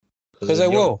Because they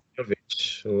will.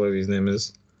 Jovic, or whatever his name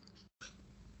is.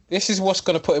 This is what's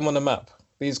going to put him on the map.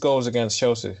 These goals against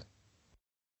Chelsea.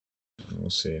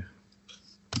 We'll see.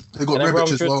 They got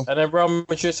Rebic as well. And then Real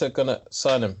Madrid are going to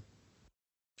sign him.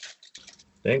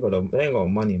 They ain't got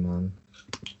money, man.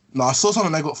 No, I saw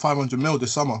something they got 500 mil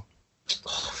this summer.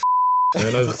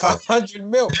 500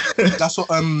 mil. That's what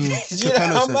Do you know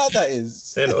how mad that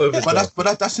is?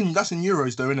 But that's in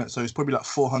euros though, isn't it? So it's probably like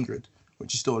 400,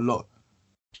 which is still a lot.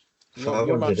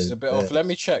 Your maths is a bit off. Let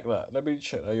me check that.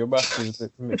 Your maths is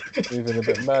moving a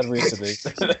bit mad recently.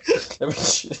 Let me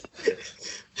check.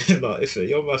 No,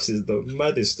 your maths is the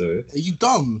maddest though. Are you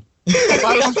dumb?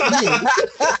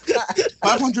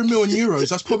 500 mil in euros,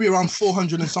 that's probably around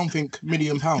 400 and something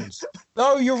million pounds.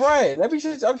 No, you're right.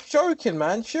 I'm joking,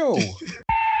 man. Chill. Skinny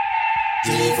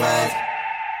nigga,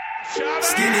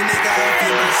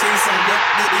 feel my say some work.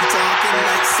 They be talking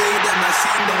like say that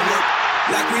machine don't work.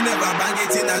 Like we never bang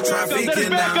it in a traffic. Dennis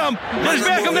Bergkamp, Dennis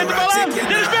Bergkamp.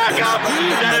 Dennis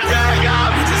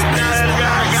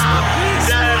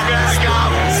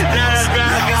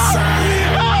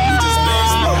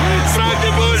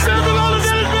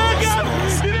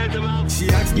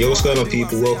Yo, what's going on,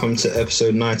 people? Welcome to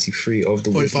episode 93 of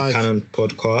the Wicked Cannon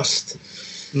podcast.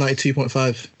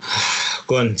 92.5.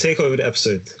 Go on, take over the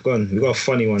episode. Go on, we got a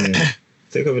funny one here.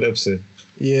 Take over the episode.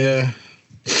 Yeah.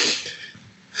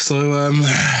 So,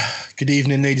 good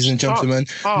evening, ladies and gentlemen.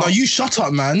 No, you shut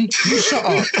up, man. You shut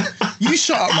up. You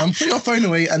shut up, man. Put your phone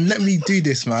away and let me do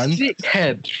this, man.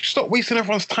 Dickhead. Stop wasting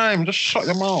everyone's time. Just shut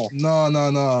your mouth.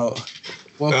 No.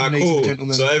 Welcome, ladies and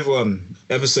gentlemen. So, everyone,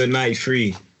 episode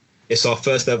 93. It's our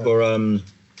first ever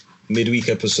midweek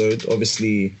episode.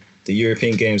 Obviously, the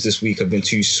European games this week have been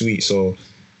too sweet, so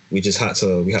we had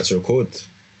to record.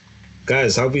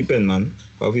 Guys, how have we been, man?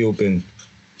 How have you all been?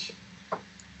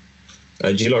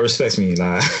 Do you lot respect me?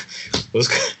 Like, what's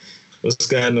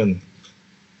going on?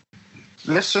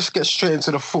 Let's just get straight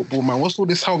into the football, man. What's all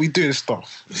this? How we do this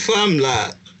stuff? Fam,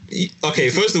 like, okay.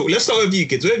 First of all, let's start with you,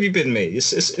 kids. Where have you been, mate?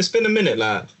 It's been a minute.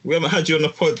 Like, we haven't had you on the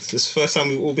pod. It's the first time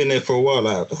we've all been there for a while.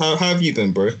 Like, how have you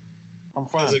been, bro? I'm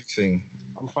fine. How's everything?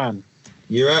 I'm fine.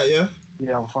 You right? Yeah.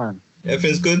 Yeah, I'm fine.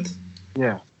 Everything's good.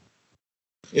 Yeah.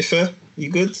 Ife,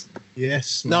 you good?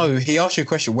 Yes. Man. No, he asked you a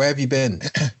question. Where have you been?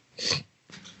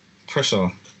 Pressure.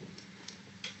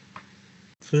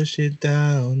 Push it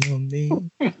down on me.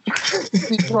 You're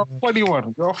a funny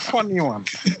one.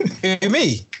 Who,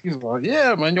 me? He's like,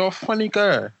 yeah, man, you're a funny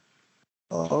guy.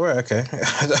 Oh, right, okay.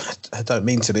 I don't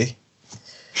mean to be.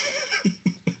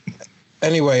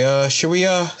 Anyway, should we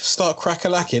start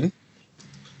crack-a-lacking?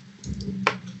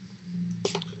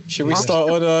 Should we start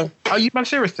on... Are you man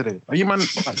serious today? Are you man...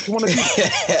 Like, do you want to...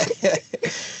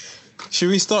 Should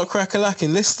we start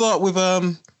crack-a-lacking? Let's start with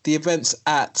the events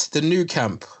at the Nou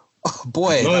Camp. Oh,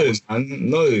 boy.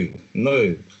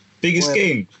 No. Biggest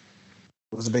game.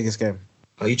 What was the biggest game?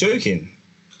 Are you joking?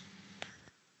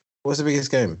 What was the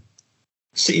biggest game?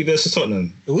 City versus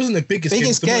Tottenham. It wasn't the biggest game.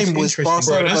 Biggest game was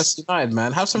Barcelona versus United,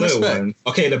 man. Have some respect. Man.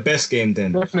 Okay, the best game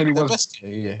then. Definitely The was. best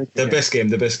game, yeah. The best game.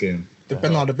 The best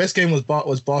game was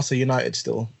Barca United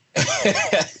still.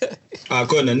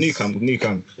 Go on, the Nou Camp. Why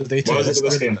was it the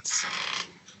best game?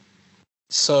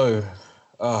 So,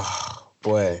 oh,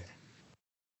 boy.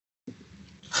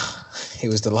 It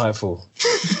was delightful.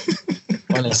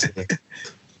 Honestly.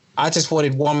 I just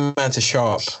wanted one man to show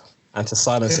up and to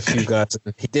silence a few guys,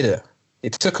 and he did it.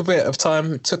 It took a bit of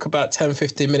time. It took about 10,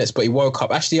 15 minutes, but he woke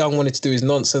up. Ashley Young wanted to do his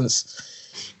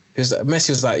nonsense. Messi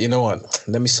was like, you know what?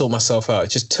 Let me sort myself out.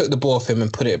 Just took the ball off him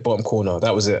and put it at bottom corner.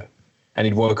 That was it. And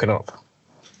he'd woken up.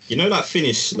 You know that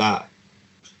finish, like,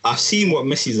 I've seen what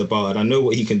Messi's about and I know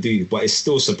what he can do, but it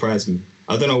still surprised me.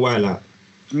 I don't know why, like,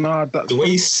 Nah, the way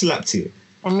he slapped it.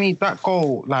 For me, that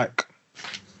goal, like,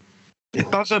 it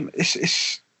doesn't...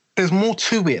 It's there's more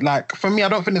to it. Like, for me, I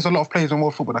don't think there's a lot of players in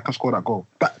world football that can score that goal.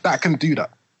 That can do that.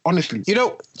 Honestly. Do you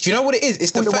know what it is?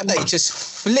 It's the fact that he just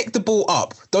flicked the ball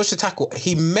up, dodged the tackle.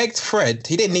 He megged Fred.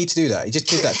 He didn't need to do that. He just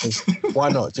did that because why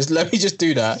not? Just let me just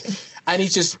do that. And he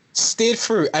just steered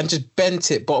through and just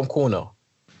bent it bottom corner.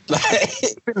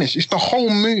 Finish. It's the whole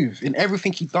move in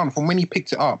everything he'd done from when he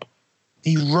picked it up.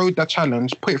 He rode that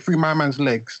challenge, put it through my man's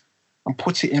legs, and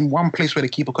put it in one place where the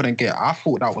keeper couldn't get it. I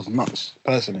thought that was nuts,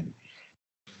 personally.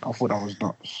 Oh,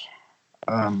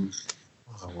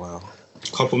 wow.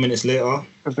 Couple minutes later,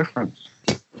 the difference.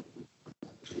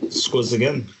 Scores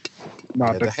again.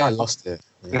 No, Yeah, the hair lost it.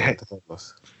 Yeah, the hair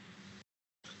lost.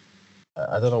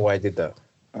 I don't know why he did that.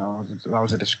 That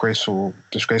was a disgraceful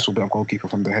bit of goalkeeper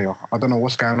from De Gea. I don't know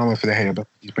what's going on with De Gea, but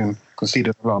he's been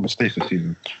conceded a lot of mistakes this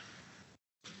season.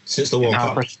 Since the World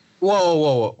Cup.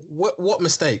 Whoa. What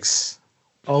mistakes?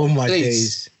 Oh my Please.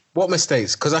 days. What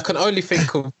mistakes? Because I can only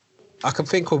think of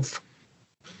the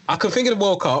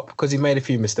World Cup because he made a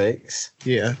few mistakes,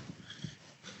 Yeah.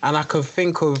 and I can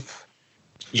think of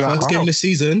First game of the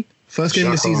season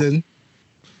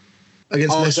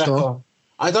against Leicester. Xhaka.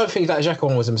 I don't think that Xhaka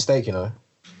one was a mistake. Are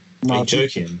you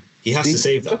joking? He has to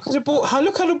save that. Look at the ball.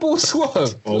 Look how the ball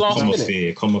swerved. Oh, come off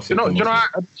here. Do you know, I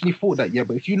actually thought that, yeah,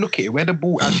 but if you look at it, where the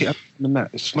ball actually in the net,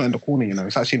 it's not in the corner, you know,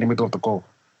 it's actually in the middle of the goal.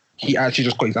 He actually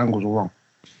just got his angles all wrong.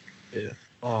 Yeah.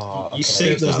 Oh, okay. You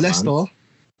saved that, Leicester. man.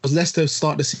 It was Leicester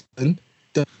start the season.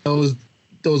 There was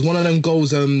one of them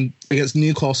goals against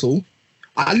Newcastle.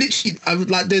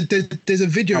 There's a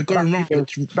video going around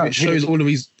which shows all of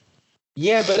these.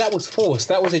 Yeah, but that was forced.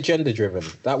 That was agenda driven.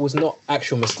 That was not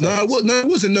actual mistakes. No, it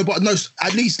wasn't. No, but no.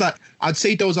 At least I'd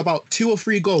say there was about 2 or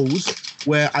 3 goals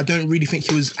where I don't really think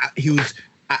he was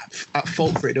at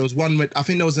fault for it. There was one where I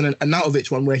think there was an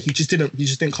Arnautovic one where he just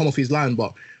didn't come off his line.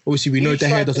 But obviously we know De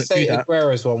Gea doesn't do that.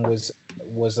 Aguero's one was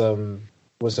a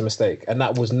mistake, and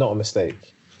that was not a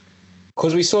mistake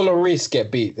because we saw Lloris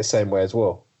get beat the same way as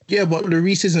well. Yeah, but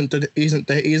Lloris isn't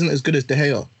as good as De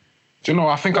Gea. Do you know?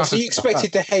 I think so you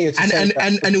expected De Gea to and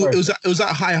it was at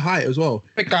a higher height as well.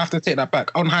 I think I have to take that back.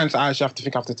 On hindsight, I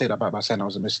actually have to take that back by saying that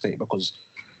was a mistake because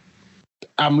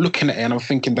I'm looking at it and I'm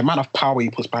thinking the amount of power he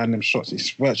puts behind them shots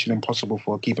is virtually impossible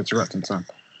for a keeper to react in time.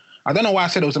 I don't know why I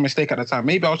said it was a mistake at the time.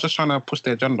 Maybe I was just trying to push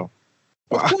the agenda.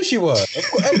 Of course you were.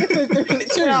 Everything's doing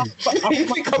it too. You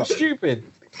think I'm stupid?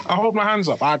 I hold my hands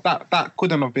up. That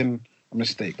couldn't have been a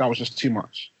mistake. That was just too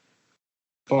much.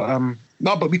 But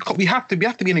no, but we have to be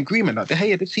in agreement that De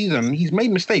Gea this season he's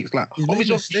made mistakes. Like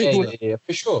obviously, yeah,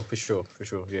 for sure,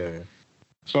 yeah.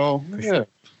 So yeah,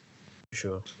 for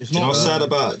sure. Do you know what's sad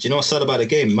about the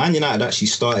game? Man United actually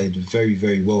started very,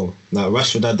 very well. Like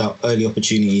Rashford had that early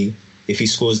opportunity. If he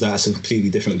scores that, it's a completely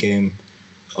different game.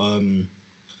 I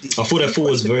thought their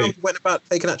forward was very. Went about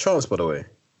taking that chance, by the way.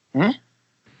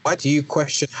 Why do you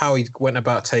question how he went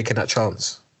about taking that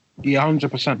chance? Yeah,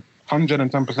 100%.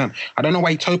 110%. I don't know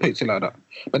why he toe-picked it like that.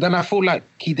 But then I feel like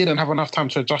he didn't have enough time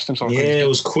to adjust himself. Yeah, it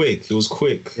was quick. Yeah. It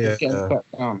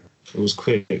was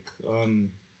quick.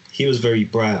 He was very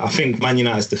bright. I think Man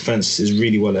United's defence is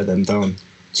really what let them down.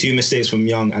 2 mistakes from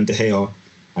Young and De Gea,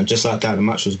 and just like that, the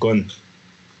match was gone.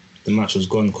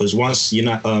 Because once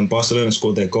Barcelona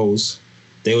scored their goals,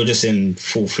 they were just in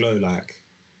full flow. Like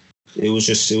it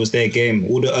was their game.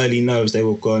 All the early nerves, they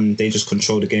were gone. They just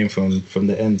controlled the game from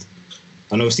the end.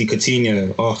 And obviously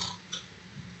Coutinho,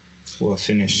 what a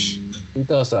finish. He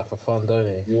does that for fun,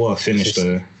 don't he? What a finish,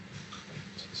 though.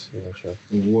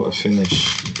 What a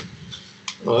finish.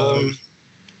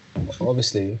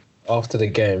 Obviously, after the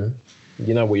game,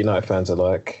 you know what United fans are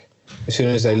like. As soon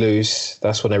as they lose,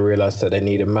 that's when they realise that they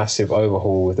need a massive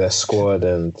overhaul with their squad,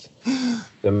 and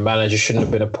the manager shouldn't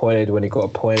have been appointed when he got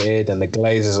appointed, and the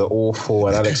Glazers are awful,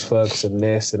 and Alex Ferguson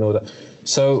this and all that.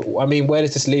 So, I mean, where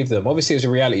does this leave them? Obviously, it was a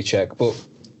reality check, but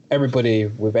everybody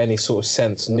with any sort of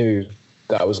sense knew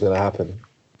that was going to happen.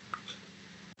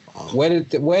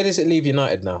 Where does it leave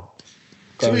United now?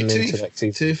 Going into next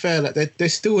season? To be fair, like they're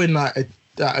still in like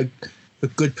a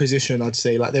good position, I'd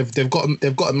say. Like they've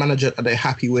got a manager that they're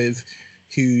happy with,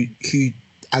 who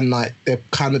and like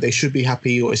they should be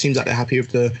happy, or it seems like they're happy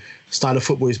with the style of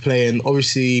football he's playing.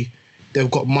 Obviously, they've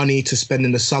got money to spend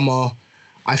in the summer.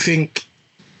 I think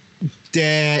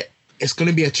it's going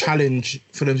to be a challenge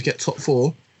for them to get top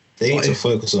 4. They need to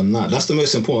focus on that. That's the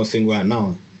most important thing right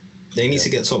now. They need to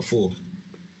get top 4.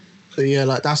 So yeah,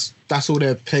 like that's all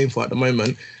they're playing for at the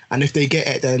moment. And if they get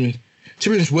it, then to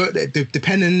be honest,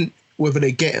 depending whether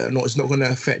they get it or not, it's not going to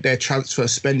affect their transfer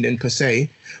spending per se.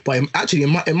 But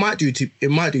it might do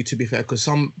to be fair, because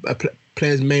some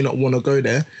players may not want to go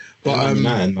there. But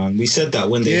man, we said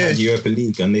that when they had Europa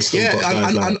League and they still got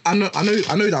guys I know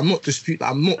that. I'm not disputing.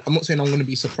 I'm not saying I'm going to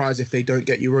be surprised if they don't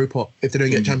get Europa, if they don't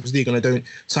get Champions League and they don't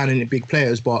sign any big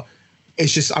players. But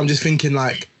it's just I'm just thinking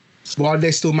like, while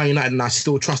they're still Man United and I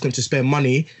still trust them to spend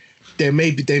money, there may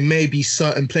be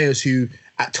certain players who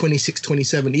at 26,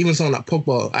 27, even someone like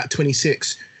Pogba at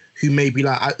 26, who may be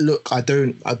like, I want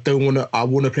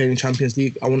to play in Champions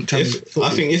League. I want Champions League. I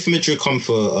think if Madrid come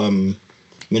for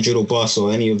Madrid or Barca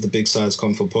or any of the big sides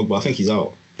come for Pogba, I think he's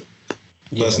out.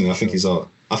 Personally, I think he's out.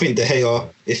 I think De Gea,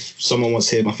 if someone wants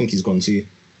him, I think he's gone too.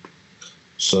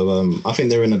 So I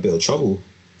think they're in a bit of trouble.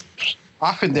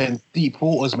 I think they're in deep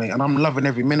waters, mate, and I'm loving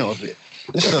every minute of it.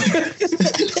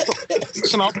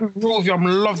 Listen, I'll be real with you, I'm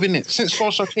loving it. Since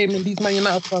Solskjaer came in, these Man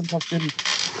United fans have been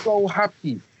so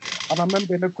happy. And I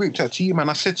remember in the group chat to you, man,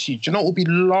 I said to you, do you know what would be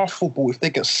laughable if they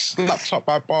get slapped up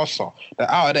by Barca? They're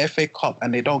out of the FA Cup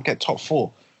and they don't get top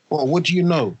 4. Well, what do you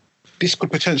know? This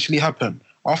could potentially happen.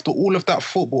 After all of that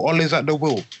football, Ole's at the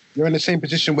wheel. You're in the same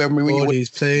position where Mourinho. Ole's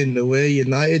playing the way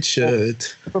United should.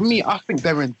 For me, I think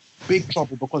they're in big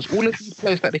trouble because all of these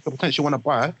players that they could potentially want to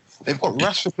buy, they've got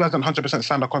Rashford who hasn't 100%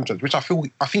 signed a contract, which I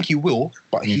think he will,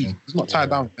 but he's not tied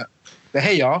down yet. De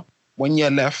Gea, 1 year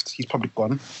left, he's probably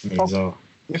gone.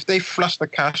 If they flush the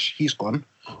cash, he's gone.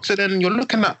 So then you're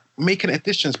looking at making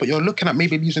additions, but you're looking at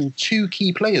maybe losing 2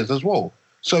 key players as well.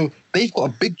 So they've got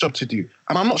a big job to do,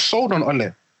 and I'm not sold on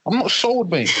Ole. I'm not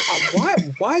sold, mate.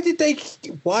 Why did they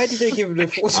give him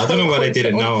the? I don't know why they did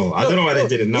it now. I don't know why they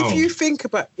did it now. If you think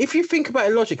about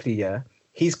it logically, yeah,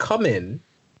 he's come in,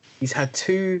 he's had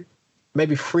 2,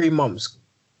 maybe 3 months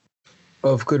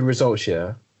of good results,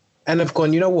 yeah, and have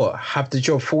gone. You know what? Have the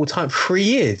job full time. 3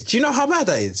 years. Do you know how mad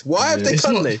that is? Why have they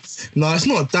done this? No, it's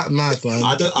not that mad, man.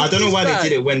 I don't know why they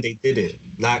did it when they did it.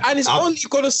 Like, and it's only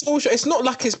got a social. It's not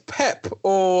like it's Pep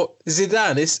or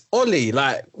Zidane. It's Ole.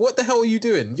 Like, what the hell are you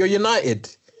doing? You're United.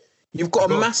 You've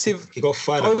got a massive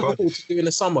overhaul to do in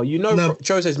the summer. You know,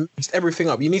 Jose's messed everything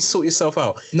up. You need to sort yourself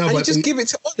out. No, and you just give it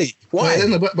to Ole.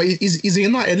 Why? But he's a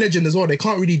United legend as well. They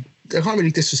can't really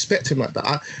disrespect him like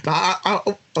that.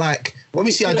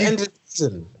 Wait till the end of the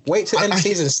season. Wait till the end of the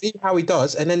season. See how he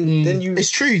does, and then you. It's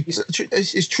true.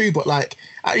 It's true. But like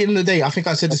at the end of the day, I think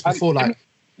I said this before.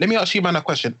 Let me ask you, man, a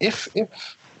question. If we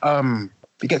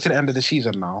get to the end of the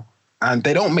season now and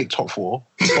they don't make top 4,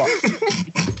 but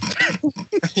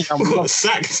I'm not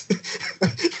sacked.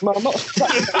 No, I'm not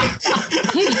sacked.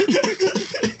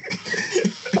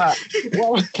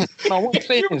 What I'm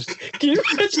saying is, can you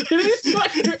imagine this? You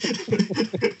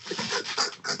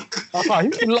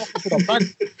can laugh into the bank.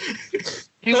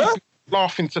 You can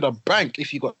laugh into the bank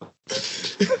if you got.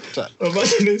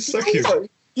 Imagine it sucking.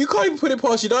 You can't even put it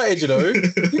past United, you know.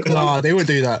 No, they would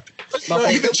do that. I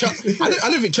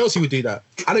don't think Chelsea would do that.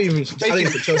 I don't even think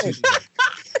Chelsea would do that.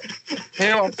 You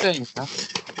know what I'm saying? Man?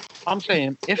 I'm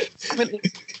saying if.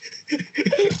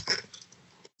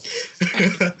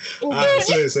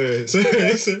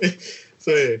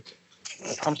 Sorry.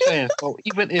 I'm saying so.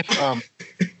 Even if I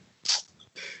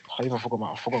even forgot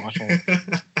my train.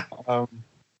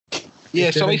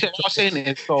 Yeah. So basically, what I'm saying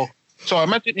is So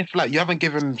imagine if like you haven't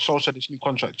given Solskjaer this new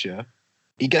contract, yeah.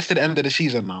 He gets to the end of the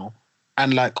season now,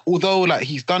 and like although like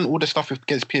he's done all the stuff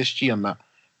against PSG and that,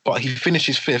 but he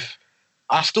finishes 5th.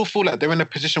 I still feel like they're in a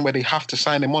position where they have to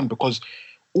sign him on because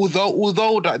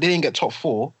although that they didn't get top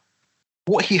 4,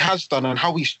 what he has done and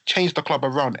how he's changed the club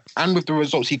around, and with the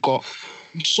results he got,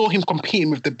 we saw him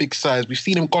competing with the big sides. We've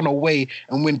seen him gone away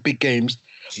and win big games.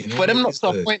 For them not to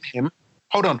appoint him,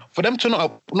 for them to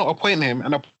not appoint him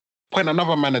and appoint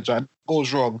another manager and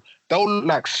goes wrong, they'll look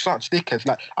like such dickheads.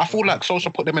 Like I feel like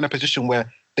Solskjaer put them in a position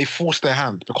where they forced their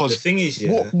hand because the thing is,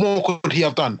 what more could he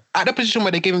have done? At the position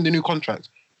where they gave him the new contract,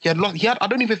 he had lost. I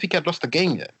don't even think he had lost the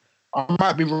game yet. I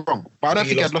might be wrong, but I don't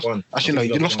think he had lost. Actually, no,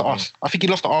 he lost to us. I think he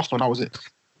lost to Arsenal. And that was it.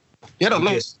 He hadn't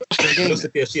lost the game. He lost to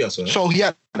PSG, I swear. So he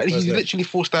literally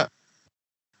forced that.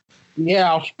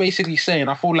 Yeah, I was basically saying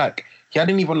I feel like he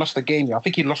hadn't even lost the game yet. I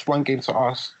think he lost 1 game to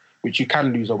us, which you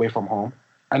can lose away from home.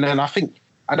 And then I think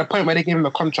at the point where they gave him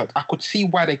the contract, I could see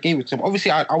why they gave it to him.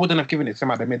 Obviously, I wouldn't have given it to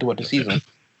him at the middle of the season.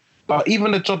 But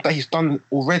even the job that he's done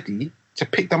already to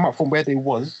pick them up from where they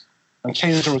was and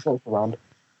change the results around,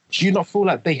 do you not feel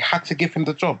like they had to give him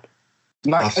the job?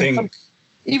 Like, I think...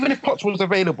 Even if Poch was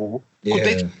available, could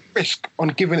they risk on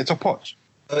giving it to Poch?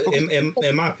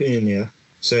 In my opinion, yeah.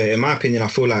 So in my opinion, I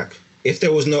feel like if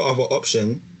there was no other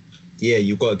option, yeah,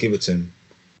 you've got to give it to him.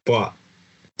 But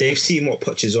they've seen what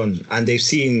Poch is on, and they've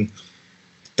seen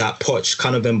that Poch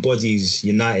kind of embodies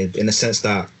United in the sense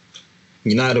that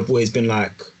United have always been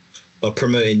like a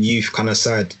promoting youth kind of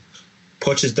side.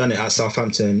 Poch has done it at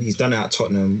Southampton. He's done it at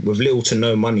Tottenham with little to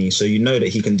no money. So you know that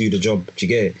he can do the job. Do you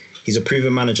get it? He's a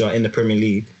proven manager in the Premier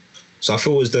League. So I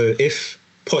feel as though if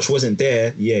Poch wasn't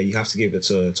there, yeah, you have to give it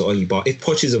to Ole. But if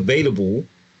Poch is available,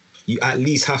 you at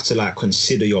least have to like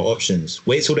consider your options.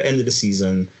 Wait till the end of the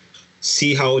season,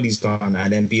 see how Ole's done,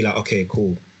 and then be like, okay,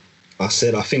 cool. I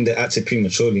think they acted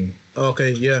prematurely.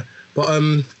 Okay, yeah. But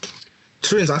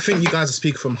Twins, I think you guys are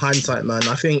speaking from hindsight, man.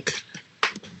 I think,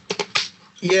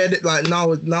 yeah, like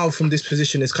now from this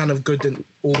position, it's kind of good and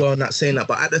all well not saying that.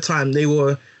 But at the time, they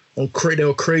were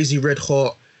crazy red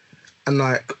hot, and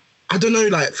like I don't know,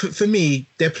 like for me,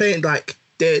 they're playing like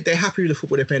they're happy with the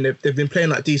football they're playing. They've been playing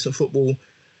like decent football.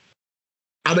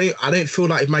 I don't feel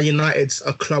like Man United's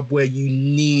a club where you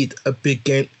need a big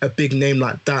name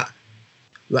like that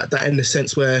in the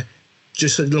sense where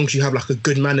just as long as you have like a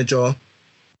good manager,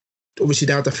 obviously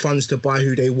they have the funds to buy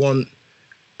who they want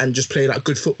and just play like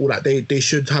good football. Like they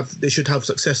should have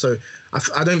success. So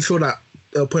I don't feel that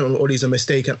the appointment of Ole's a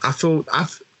mistake, and I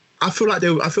I feel like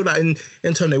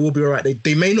in turn they will be all right.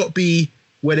 They may not be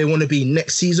where they want to be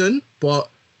next season, but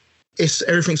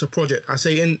everything's a project. I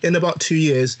say in about 2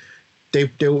 years, they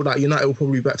will, like, United will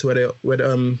probably be back to where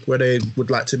they would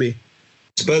like to be.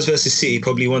 Spurs versus City,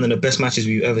 probably one of the best matches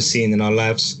we've ever seen in our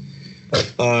lives.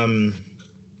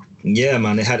 Yeah,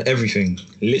 man, it had everything,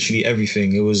 literally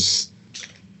everything. It was,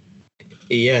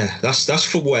 yeah, that's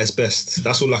football at its best.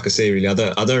 That's all I can say, really. I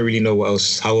don't really know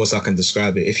how else I can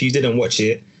describe it. If you didn't watch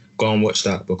it, go and watch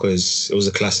that, because it was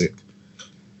a classic.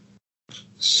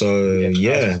 So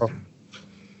yeah.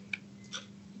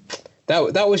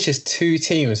 That was just two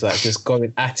teams like just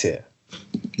going at it.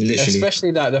 Literally.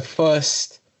 Especially like the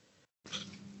first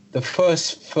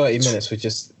 30 minutes were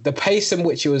just the pace in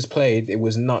which it was played. It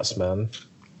was nuts, man.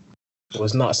 It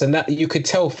was nuts, and that you could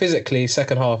tell physically.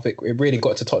 Second half, it really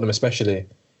got to Tottenham, especially.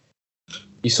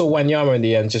 You saw Wanyama in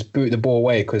the end just boot the ball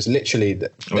away because literally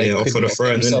off for the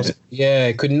throw, didn't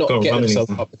it? Could not get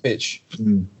themselves up the pitch.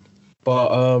 Mm.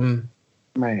 But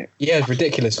Mate, yeah, it's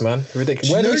ridiculous, man.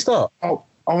 Ridiculous. Where do we start? I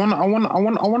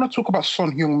want to talk about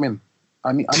Son Heung-min.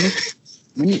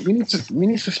 We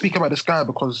need to speak about this guy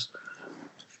because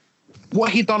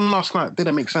what he done last night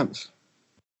didn't make sense.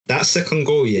 That second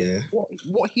goal, yeah.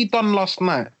 What he done last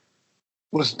night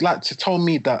was like to tell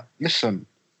me that, listen,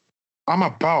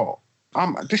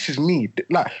 this is me.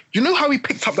 Like, you know how he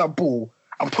picked up that ball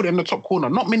and put it in the top corner?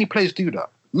 Not many players do that.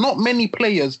 Not many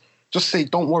players just say,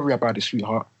 don't worry about it,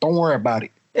 sweetheart. Don't worry about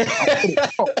it.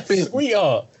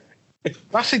 Sweetheart.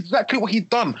 That's exactly what he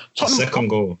done. Second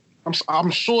goal.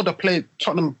 I'm sure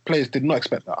Tottenham players did not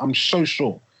expect that. I'm so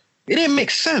sure. It didn't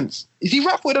make sense. Is he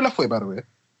right footed or left footed, by the way?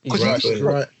 He's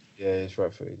right. Yeah, he's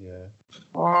right footed, yeah.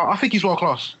 I think he's world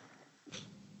class.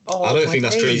 Oh, I don't think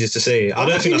that's crazy to say. I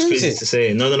don't think that's crazy to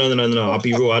say. No. I'll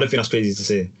be real. I don't think that's crazy to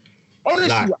say.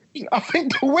 Honestly, I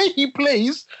think the way he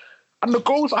plays and the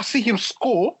goals I see him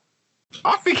score,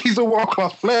 I think he's a world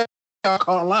class player. I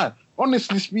can't lie.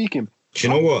 Honestly speaking. Do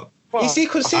you know what? Is he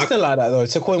consistent like that though?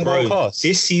 To call him world class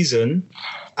this season,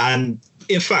 and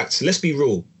in fact, let's be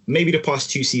real. Maybe the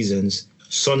past 2 seasons,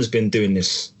 Son's been doing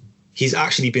this. He's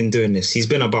actually been doing this. He's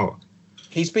been about.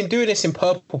 He's been doing this in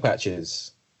purple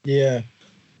patches. Yeah.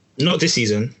 Not this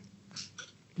season.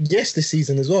 Yes, this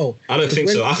season as well. I don't think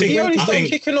so. I think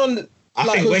kicking on. I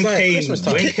think when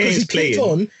Kane's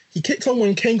playing, he kicked on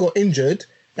when Kane got injured,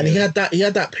 and he had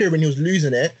that period when he was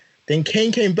losing it. Then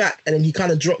Kane came back, and then he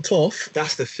kind of dropped off.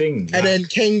 That's the thing. And then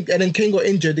Kane got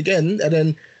injured again, and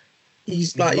then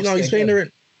he's like, he's playing there.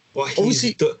 But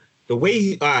obviously, the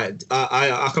way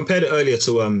I compared it earlier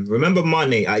to remember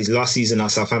Mane at his last season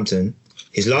at Southampton,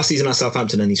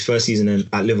 and his first season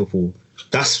at Liverpool.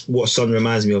 That's what Son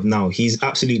reminds me of now. He's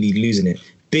absolutely losing it.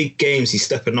 Big games, he's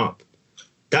stepping up.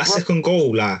 That second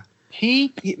goal, like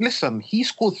he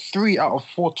scored 3 out of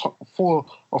 4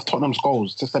 of Tottenham's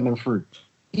goals to send them through.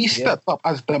 He stepped up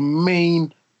as the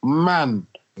main man.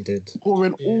 He did.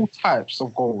 Scoring all types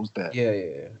of goals there.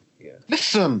 Yeah.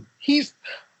 Listen,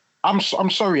 I'm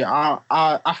sorry.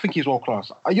 I think he's world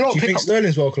class. Do you think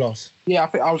Sterling's world class? Yeah, I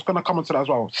think I was going to come into that as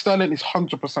well. Sterling is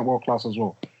 100% world class as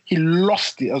well. He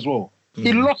lost it as well.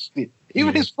 He lost it.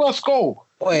 Even his first goal.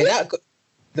 Boy, that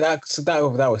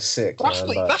was sick.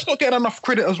 That's not getting enough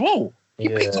credit as well. He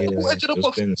picked up the edge of the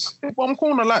box, one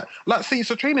corner, like say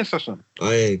it's a training session. Oh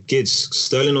yeah, Giggs,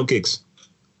 Sterling or Giggs?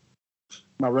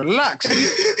 Now relax. You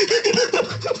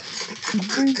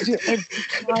lose it every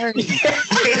time.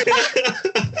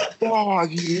 Oh,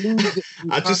 you lose it.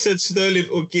 I just said Sterling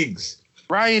or Giggs.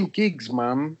 Ryan Giggs,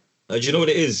 man. Do you know what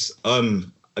it is?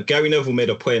 Gary Neville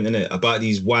made a point in it about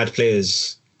these wide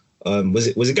players. Was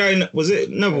it Gary? Was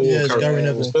it Neville? Yeah, Gary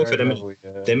Neville. Both of them.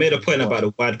 Yeah. They made a point about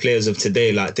the wide players of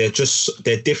today. Like they're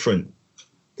different.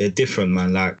 They're different,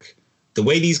 man. Like the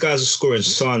way these guys are scoring,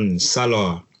 Son,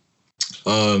 Salah,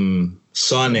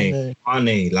 Sane,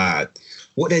 Mane. Like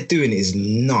what they're doing is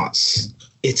nuts.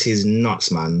 It is nuts,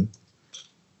 man.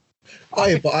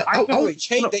 They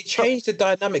changed the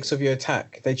dynamics of your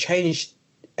attack. They changed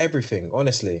everything.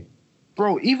 Honestly,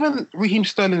 bro. Even Raheem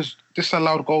Sterling's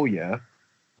disallowed goal, yeah.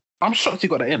 I'm shocked he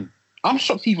got that in. I'm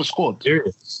shocked he even scored.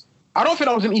 Serious? I don't think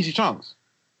that was an easy chance.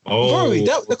 Oh,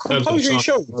 bro, the composure he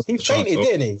showed. He fainted,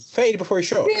 didn't he? Fainted before he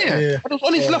shot. Yeah. It was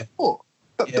on his left foot.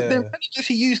 The intelligence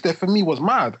he used there for me was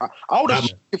mad. I would have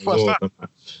shot it first time.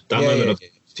 That moment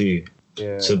to you.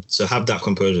 Yeah. To have that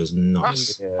composure is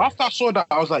nuts. After I saw that,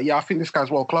 I was like, I think this guy's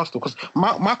world class though. Because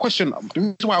my question, the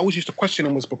reason why I always used to question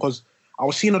him was because I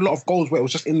was seeing a lot of goals where it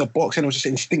was just in the box and it was just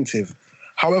instinctive.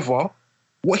 However,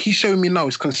 what he's showing me now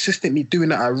is consistently doing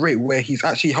that at a rate where he's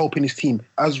actually helping his team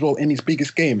as well in his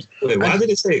biggest games. Wait, why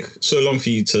did it take so long for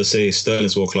you to say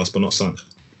Sterling's world class but not Son?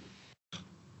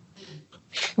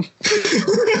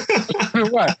 You know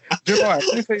why?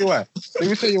 Let me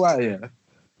tell you why. Yeah.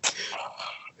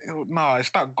 Nah,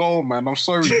 it's that goal, man. I'm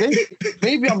sorry.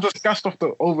 Maybe I'm just gassed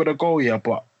over the goal, yeah.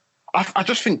 But I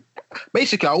just think,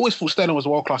 basically, I always thought Sterling was a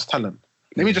world-class talent.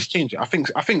 Let me just change it. I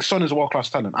think Son is a world-class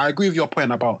talent. I agree with your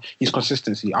point about his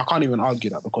consistency. I can't even argue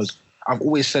that because I've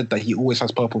always said that he always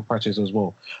has purple patches as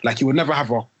well. Like, he would never have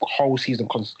a whole season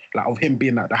of him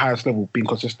being at the highest level, being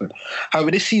consistent. However,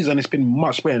 this season it's been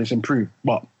much better and it's improved.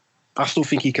 But I still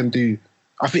think he can do.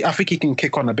 I think he can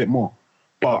kick on a bit more.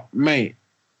 But mate,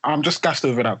 I'm just gassed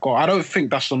over that goal. I don't think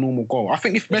that's a normal goal. I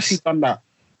think if Messi done that,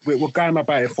 we're going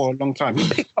about it for a long time. He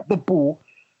picked up the ball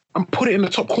and put it in the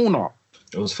top corner.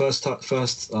 It was first.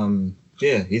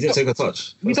 Yeah, he didn't take a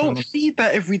touch. We don't see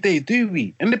that every day, do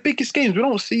we? In the biggest games, we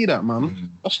don't see that,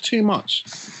 man. That's too much.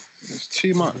 It's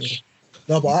too much.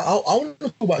 No, but I want to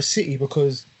talk about City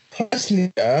because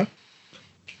personally, I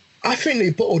think they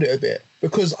bottled it a bit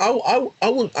because I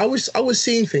was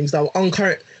seeing things that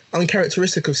were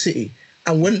uncharacteristic of City.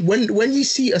 And when you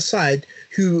see a side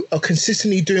who are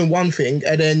consistently doing one thing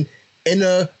and then in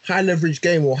a high leverage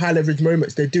game or high leverage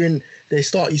moments you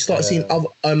start seeing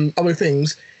other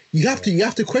things, you have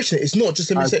to question it. It's not just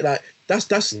a mistake. Like that's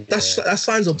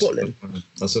signs of bottling.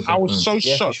 I was so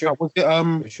shocked. Sure. Was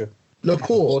it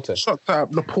Laporte? Shocked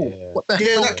at Laporte. Yeah. What the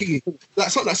hell?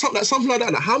 Like something like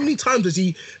that. Like how many times has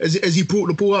he brought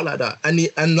the ball out like that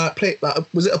and like played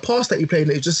like was it a pass that he played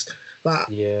and it just like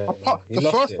The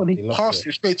first one he passed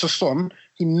it straight to Son.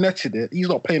 He netted it. He's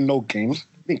not playing no games.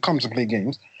 He didn't come to play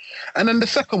games. And then the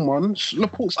second one,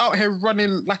 Laporte's out here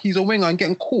running like he's a winger and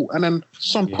getting caught. And then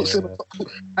Son puts it.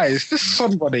 Hey, it's this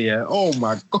somebody, yeah. Oh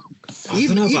my God. I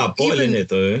don't know about bottling it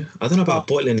though. I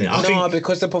think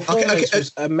because the performance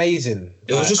was amazing.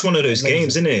 It was just one of those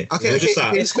games, isn't it? Okay, it was just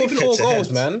like, He scored 4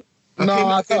 goals, man. No,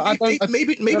 I don't.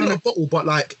 Maybe in a bottle, but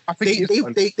like I think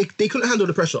they couldn't handle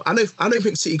the pressure. I don't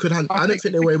think City could handle. I don't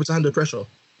think they were able to handle the pressure.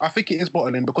 I think it is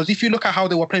bottling because if you look at how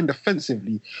they were playing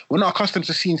defensively, we're not accustomed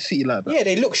to seeing City like that. Yeah,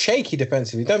 they look shaky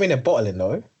defensively. Don't mean they're bottling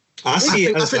though. I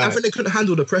think they couldn't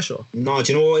handle the pressure. No,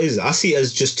 do you know what it is? I see it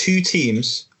as just two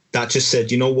teams that just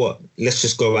said, you know what, let's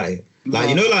just go at it. Like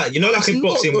you know, like in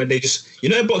boxing when they just,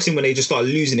 when they just start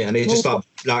losing it and they just start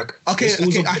like.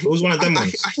 It was one of them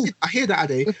ones. I hear that,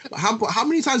 Ade. But how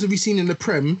many times have we seen in the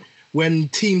Prem when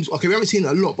teams? Okay, we haven't seen it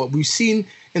a lot, but we've seen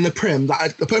in the Prem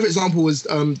that the perfect example was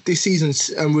this season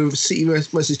with City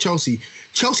versus Chelsea.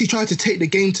 Chelsea tried to take the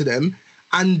game to them,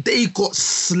 and they got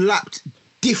slapped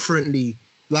differently.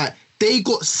 Like they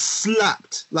got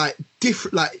slapped like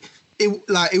different. Like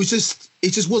it was just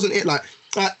wasn't it like.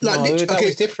 That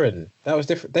was different. That was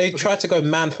different. They tried to go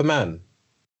man for man,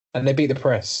 and they beat the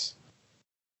press.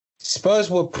 Spurs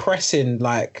were pressing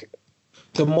like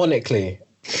demonically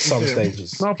at some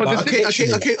stages. No, but okay.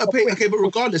 But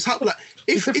regardless, how like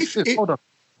if hold on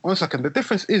 1 second. The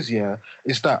difference is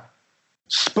that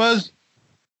Spurs.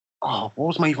 Oh, what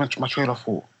was my trailer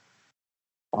for?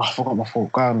 Oh, I forgot my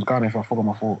fault. Gone if I forgot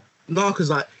my fault. No, because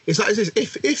like it's like this.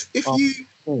 If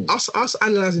you us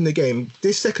analysing the game,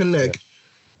 this second leg.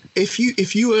 If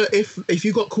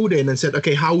you got called in and said,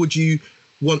 okay, how would you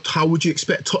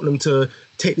expect Tottenham to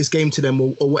take this game to them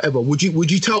or whatever? Would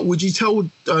you tell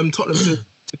Tottenham to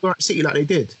go at City like they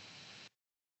did?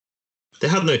 They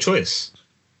had no choice.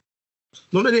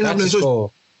 No, they didn't have no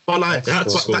choice. But like, they had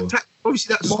to score.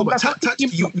 Obviously that's score. But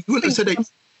tactically, you wouldn't have said it.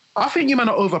 I think you might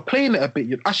are overplaying it a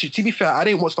bit. Actually, to be fair, I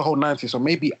didn't watch the whole 90, so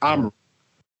maybe I'm.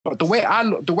 But the way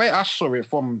I saw it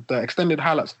from the extended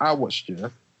highlights I watched,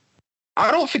 I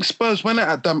don't think Spurs went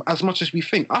at them as much as we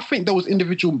think. I think there was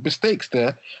individual mistakes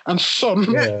there, and Son.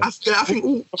 I think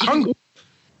was hungry.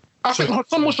 I think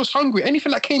Son was just hungry.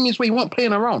 Anything that came his way, he wasn't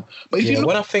playing around. But if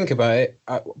when I think about it,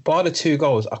 bar the 2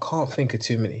 goals, I can't think of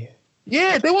too many.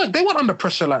 Yeah, they weren't under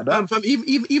pressure like that.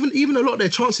 Even a lot of their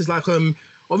chances, like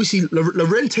obviously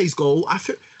Llorente's goal. I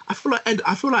feel like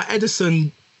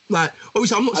Ederson. Like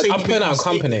obviously, I'm not saying. I'm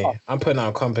putting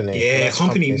out Company. Yeah,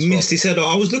 Company missed his header.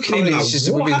 I was looking at him like,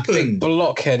 what happened? Big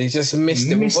blockhead. He just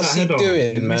missed it. What's he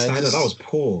doing, man? That was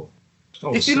poor.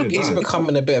 He's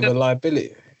becoming a bit of a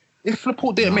liability. If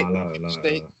Laporte didn't make that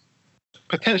mistake,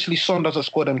 potentially Son doesn't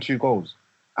score them 2 goals.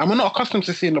 And we're not accustomed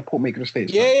to seeing Laporte make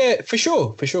mistakes. Yeah, for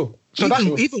sure. So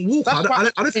even Walker, I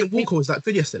don't think Walker was that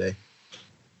good yesterday.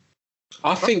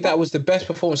 I think that was the best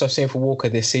performance I've seen for Walker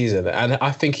this season, and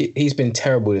I think he's been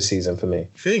terrible this season for me.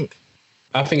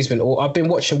 I think I've been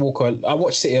watching Walker. I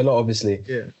watch City a lot, obviously.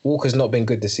 Yeah. Walker's not been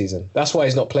good this season. That's why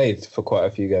he's not played for quite a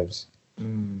few games.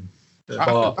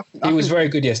 But he was very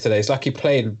good yesterday. It's like he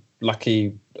played like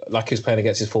he was playing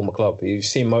against his former club. He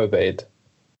seemed motivated.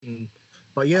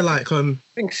 But yeah, like I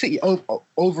think City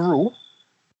overall,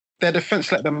 their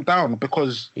defense let them down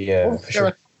because Yeah, for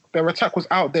sure. their attack was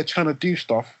out there trying to do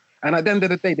stuff. And at the end of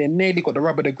the day, they nearly got the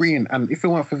rub of the green. And if it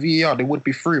weren't for VAR, they would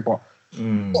be through. But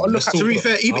To be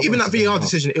fair, even that VAR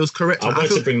decision, it was correct. I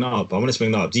wanted to bring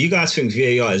that up. Do you guys think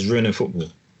VAR is ruining football?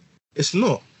 It's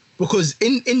not, because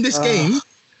in this game,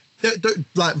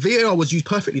 like VAR was used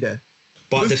perfectly there.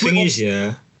 But the thing is,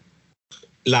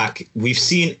 like we've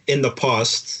seen in the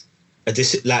past,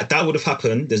 like that would have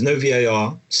happened. There's no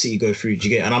VAR, City go through. Do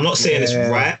you get? And I'm not saying it's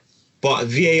right, but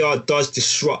VAR does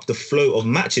disrupt the flow of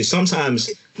matches. Sometimes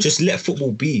just let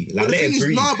football be, like let it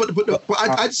breathe. But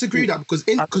I disagree with that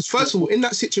because first of all, in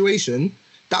that situation,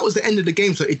 that was the end of the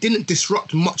game, so it didn't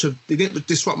disrupt much of the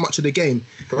game.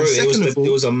 Bro,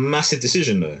 it was a massive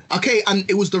decision though. Okay, and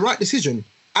it was the right decision.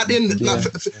 At the end,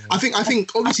 I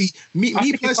think obviously me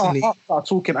personally.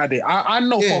 Talking at it, I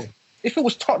know if it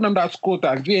was Tottenham that scored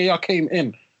that, VAR came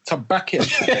in to back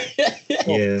it.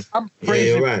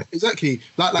 You're right. Exactly.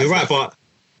 You're right,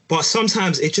 but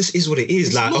sometimes it just is what it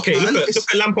is. Like, look at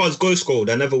Lampard's goal scored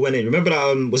that never went in. Remember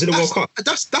that? Was it the World Cup?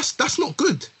 That's not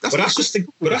good. That's just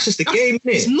the game, isn't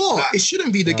it? It's not. It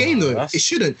shouldn't be the game though. It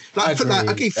shouldn't.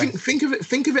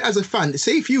 Think of it as a fan.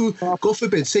 Say if you, God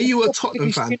forbid, say you were a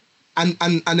Tottenham fan. And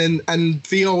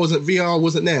VAR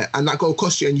wasn't there, and that goal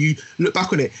cost you, and you look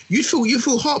back on it, you'd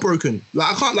feel heartbroken.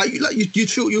 Like I can't you'd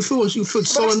feel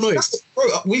so annoyed. Bro,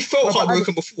 we felt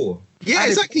heartbroken before. Yeah,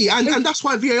 exactly, and that's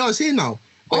why VAR is here now.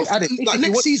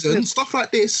 Next season, stuff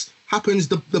like this happens.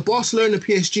 The Barcelona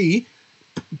PSG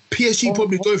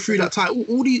probably go through that title.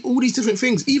 All these different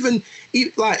things. Even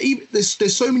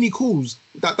there's so many calls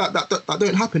that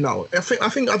don't happen now. I think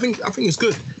it's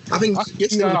good. I think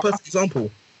it's the perfect example.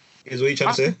 Is what you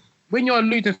trying to say? When you're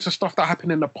alluding to stuff that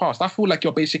happened in the past, I feel like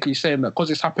you're basically saying that because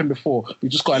it's happened before, we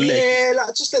just got to let it. Yeah,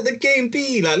 like just let the game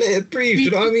be, like let it breathe. You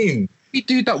know what I mean? We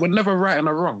do that. We're never righting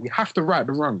a wrong. We have to right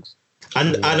the wrongs.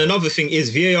 And another thing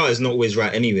is VAR is not always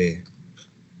right anyway.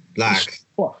 Like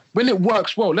when it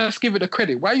works well, let's give it the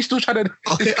credit. Why are you still trying to?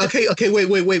 Okay.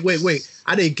 Wait.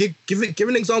 Ade, give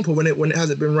an example when it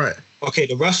hasn't been right. Okay,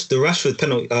 the Rashford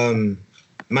penalty,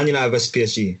 Man United versus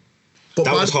PSG. But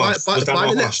that was harsh.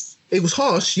 It was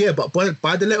harsh, yeah. But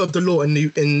by the letter of the law in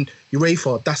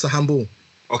UEFA, that's a handball.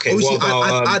 Okay, obviously,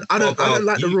 I don't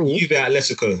like the rule. Juve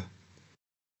Atletico.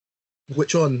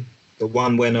 Which one? The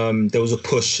one when there was a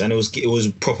push and it was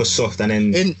proper soft, and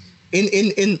then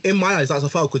in my eyes that's a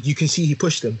foul because you can see he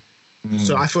pushed him.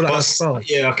 So I feel like that's a foul.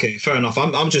 Yeah, okay, fair enough.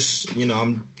 I'm just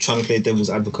I'm trying to play devil's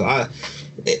advocate.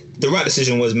 The right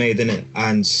decision was made, didn't it?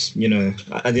 And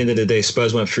at the end of the day,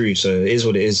 Spurs went through, so it is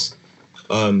what it is.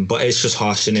 But it's just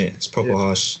harsh, isn't it? It's proper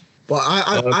harsh. But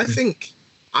I think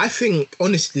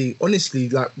honestly,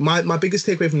 like my biggest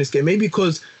takeaway from this game, maybe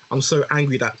because I'm so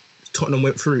angry that Tottenham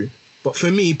went through, but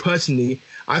for me personally,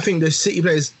 I think the City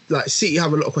players, like City,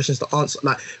 have a lot of questions to answer.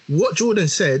 Like what Jordan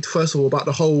said, first of all, about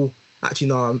the whole. Actually,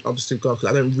 no, I'm still going because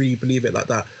I don't really believe it like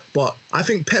that. But I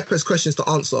think Pep has questions to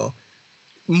answer.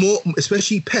 More,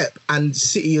 especially Pep and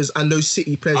City and those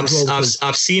City players as well.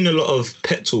 I've seen a lot of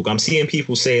Pep talk. I'm seeing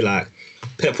people say like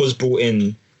Pep was brought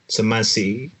in to Man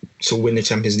City to win the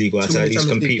Champions League or to at least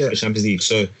compete for the Champions League.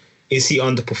 So is he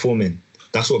underperforming?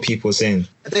 That's what people are saying.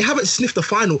 They haven't sniffed the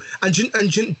final. And do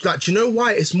you know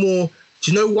why it's more?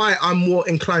 Do you know why I'm more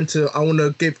inclined to? I want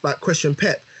to question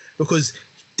Pep because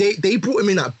they brought him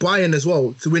in at Bayern as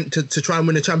well to win to try and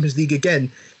win the Champions League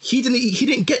again. He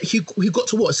got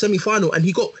to a semi-final and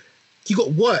he got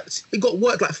worked. He got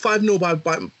worked like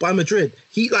 5-0 by Madrid.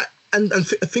 He and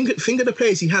think of the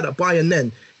players he had at Bayern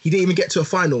then. He didn't even get to a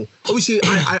final. Obviously,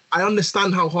 I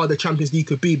understand how hard the Champions League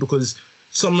could be because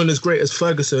someone as great as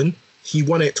Ferguson, he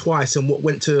won it twice and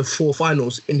went to 4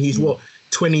 finals in his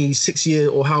 26 years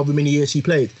or however many years he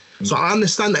played. So I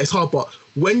understand that it's hard, but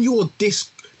when you're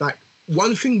this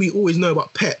one thing we always know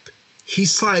about Pep,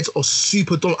 his sides are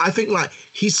super dominant. I think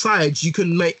his sides you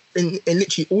can make in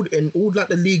literally all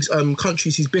the leagues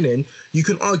countries he's been in, you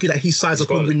can argue that his sides are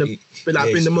probably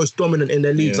been the most dominant in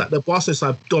their leagues. Like the Barcelona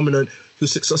side dominant, he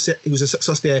was a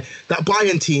success there. That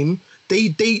Bayern team,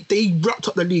 they wrapped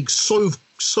up the league so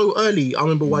early. I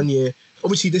remember one year.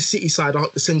 Obviously, the City side,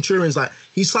 the Centurions,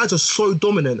 his sides are so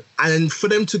dominant, and for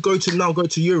them to go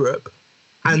to Europe,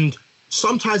 and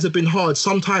sometimes have been hard,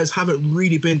 sometimes haven't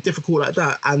really been difficult like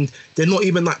that, and they're not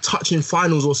even touching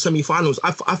finals or semi-finals.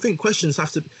 I think questions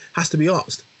has to be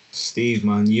asked. Steve,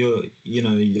 man,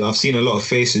 I've seen a lot of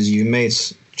faces you made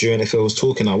during if it was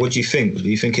talking. What do you think? Do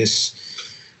you think is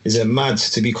it mad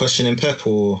to be questioning Pep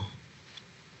or?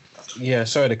 Yeah,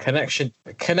 sorry, the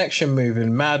connection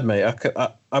moving mad, mate.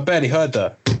 I barely heard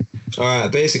that. All right,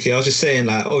 basically, I was just saying,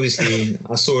 obviously,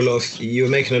 I saw you were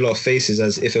making a lot of faces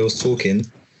as if it was talking.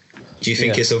 Do you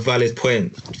think it's a valid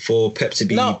point for Pep to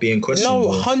be being questioned? No,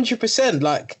 100%.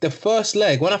 Like the first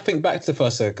leg, when I think back to the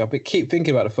first leg, keep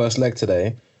thinking about the first leg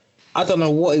today. I don't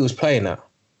know what he was playing at.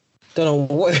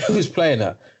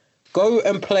 Go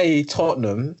and play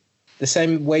Tottenham the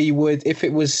same way you would if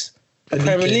it was a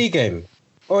Premier League game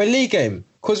or a league game.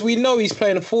 Because we know he's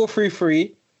playing a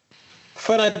 4-3-3.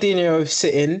 Fernandinho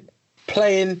sitting,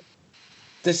 playing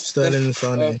Sterling and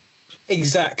Sane.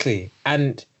 Exactly.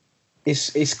 And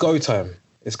it's go time.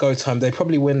 It's go time. They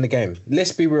probably win the game.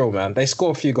 Let's be real, man. They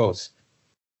score a few goals.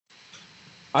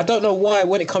 I don't know why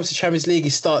when it comes to Champions League,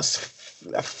 he starts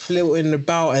floating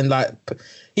about and like...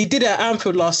 He did it at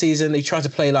Anfield last season. He tried to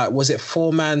play like, was it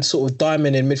 4-man sort of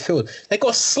diamond in midfield? They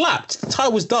got slapped. The tie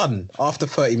was done after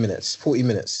 40 minutes.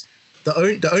 The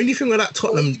only thing with that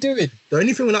Tottenham... What are you doing? The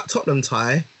only thing with that Tottenham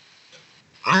tie,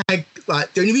 the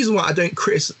only reason why I don't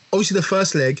criticize... Obviously, the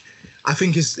first leg, I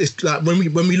think it's like when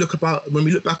we look back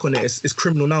on it, it's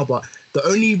criminal now. But the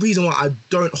only reason why I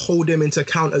don't hold them into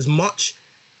account as much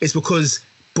is because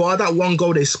by that one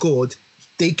goal they scored,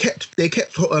 they kept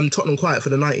Tottenham quiet for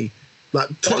the 90. Like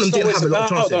Tottenham didn't have a lot of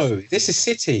chances. Though. This is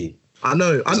City. I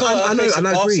know, and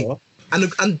I agree. And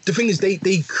the thing is, they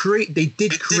did create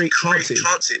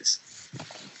chances.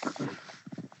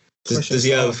 Does he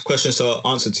have questions to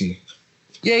answer to you?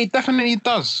 Yeah, he definitely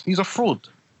does. He's a fraud.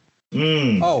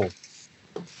 Oh.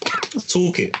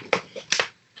 Talk it.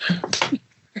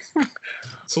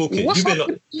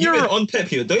 You've been on Pep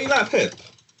here. Don't you like Pep?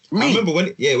 Me? I remember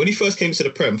when he first came to the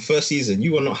Prem, first season,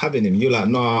 you were not having him. You were like,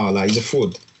 nah, like he's a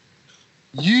fraud.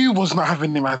 You was not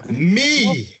having him, Anthony.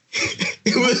 Me?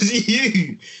 It was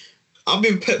you. I've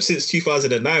been Pep since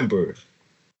 2009, bro.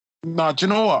 Nah, do you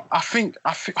know what? I think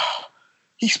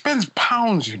he spends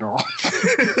pounds, you know.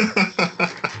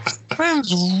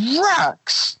 Spends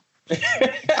racks. And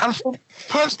I think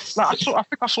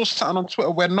I saw something on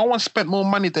Twitter where no one spent more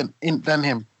money than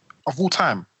him of all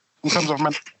time in terms of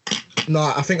man. No,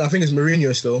 I think it's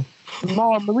Mourinho still.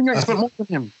 No, Mourinho ain't spent more than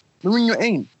him. Mourinho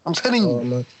ain't. I'm telling you.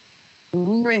 No.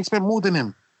 Mourinho ain't spent more than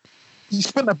him. He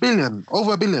spent over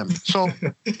 $1 billion. So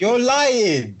you're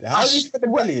lying. How did you spend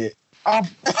 $1 billion?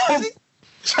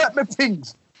 Check the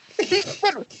things. He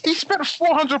spent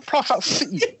 400 plus at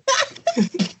City.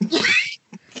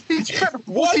 He spent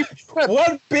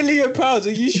 1 billion pounds.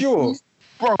 Are you sure?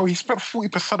 Bro, he spent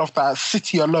 40% of that at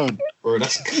City alone. Bro,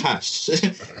 that's cash.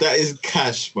 That is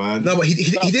cash, man. No, but he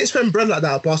didn't spend bread like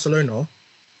that at Barcelona.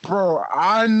 Bro,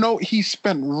 I know he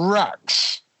spent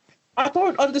racks. I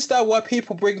don't understand why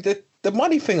people bring the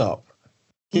money thing up.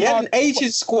 He had an aging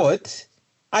squad,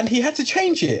 and he had to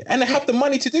change it, and they have the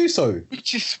money to do so.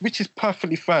 Which is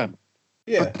perfectly fine.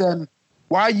 Yeah. But then,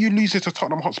 why are you losing to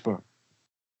Tottenham Hotspur?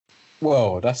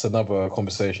 Well, that's another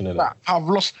conversation, isn't it? Have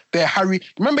lost their Harry.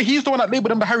 Remember, he's the one that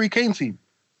labelled them the Harry Kane team.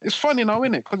 It's funny now,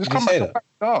 isn't it? Because it's come back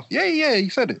to us. Yeah, he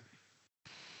said it.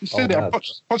 He said it.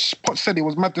 Poch said it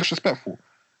was mad disrespectful.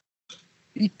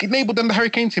 He labelled them the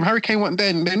Harry Kane team. Harry Kane went there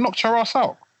and they knocked your ass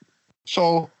out.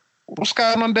 So, what's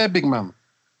going on there, big man?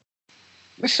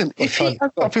 Listen, if he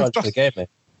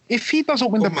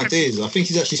doesn't win the Premier League, I think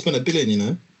he's actually spent $1 billion, you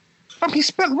know? He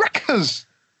spent records.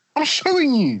 I'm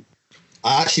showing you.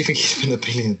 I actually think he spent $1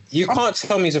 billion. You can't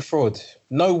tell me he's a fraud.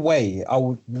 No way.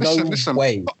 Listen,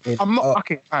 way. I'm not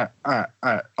okay. All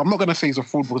right. I'm not gonna say he's a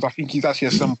fraud because I think he's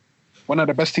actually one of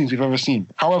the best teams we've ever seen.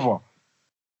 However,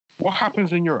 what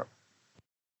happens in Europe?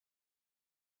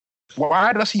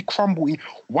 Why does he crumble in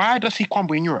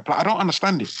Europe? Like, I don't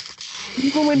understand it.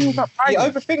 Even when he was at Bayern. He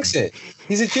overthinks it.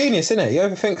 He's a genius, isn't it? He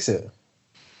overthinks it.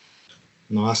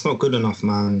 No, that's not good enough,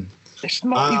 man. It's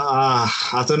not.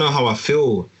 I don't know how I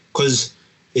feel. Because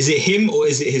is it him or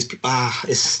is it his...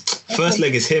 first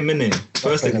leg is him, innit?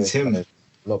 First leg is him.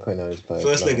 Not putting on his players.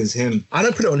 First leg is him. I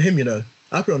don't put it on him, you know.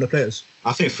 I put it on the players.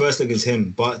 I think first leg is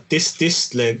him. But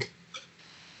this leg...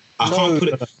 I can't put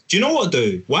it... Do you know what,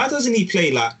 though? Why doesn't he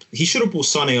play like... He should have brought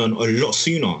Sane on a lot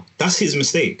sooner. That's his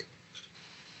mistake.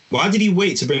 Why did he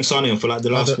wait to bring Sane on for like the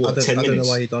last, 10 minutes? I don't know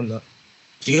why he done that.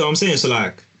 Do you get what I'm saying? So,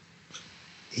 like...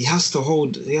 He has to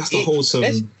hold some...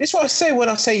 That's what I say when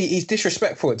I say he's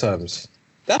disrespectful at times.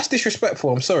 That's disrespectful,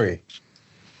 I'm sorry.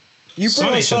 You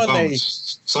bring on Sane...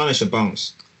 Sane should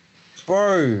bounce.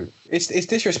 Bro, it's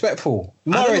disrespectful.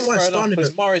 Morris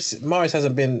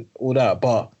hasn't been all that,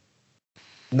 but...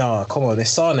 Nah, come on,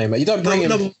 it's Sane, man. You don't bring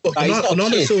him... he's not a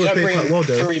kid. You don't bring him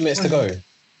 3 minutes to go.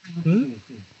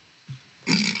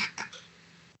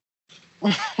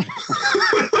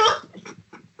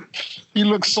 He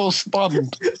looks so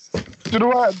stunned. Do you know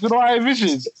what I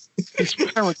envision? His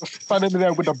parents just standing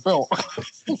there with a belt.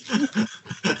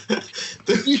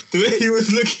 The way he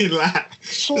was looking like...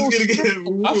 So so He's gonna get scared.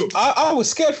 whooped. I was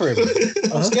scared for him.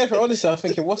 I was scared for him. Honestly, I was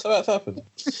thinking, what's about to happen?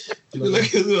 Like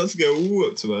he's about to get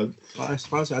whooped, man. I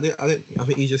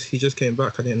think he just came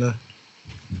back. I didn't know.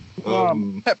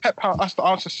 Pep has to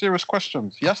answer serious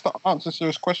questions. He has to answer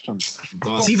serious questions.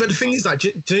 See, but the thing is, like, do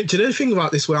you know the thing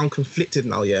about this where I'm conflicted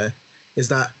now? Yeah, is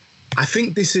that I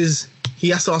think he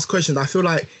has to ask questions. I feel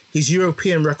like his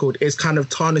European record is kind of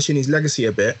tarnishing his legacy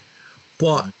a bit.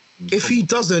 But if he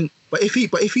doesn't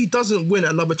win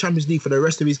another Champions League for the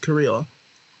rest of his career,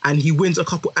 and he wins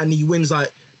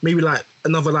like maybe like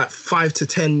another like 5 to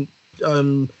 10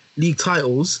 league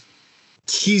titles,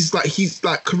 he's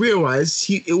like career-wise,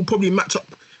 it will probably match up.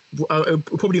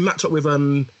 With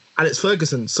Alex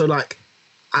Ferguson. So like,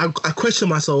 I question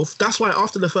myself. That's why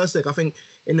after the first leg, I think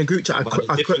in the group chat,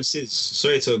 the difference is,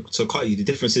 sorry to cut you. The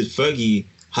difference is Fergie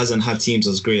hasn't had teams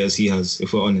as great as he has.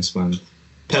 If we're honest, man.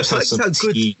 Pep's had some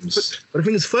teams. But the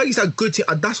thing is, Fergie's had good team.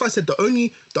 That's why I said the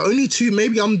only two.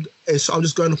 Maybe I'm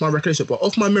just going off my recollection, but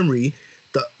off my memory,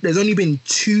 that there's only been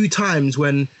 2 times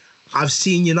when I've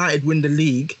seen United win the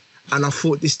league, and I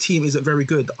thought this team isn't very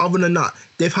good. Other than that,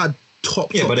 they've had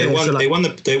top. Yeah, top but they players,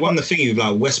 won the thing with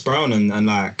like West Brown and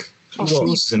like who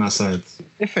else is in that side?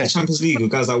 The Champions League with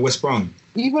guys like West Brown.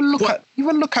 Even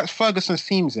look at Ferguson's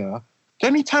teams there. The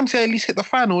only times he at least hit the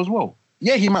final as well.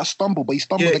 Yeah, he might stumble, but he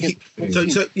stumbled again. I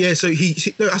saw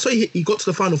he got to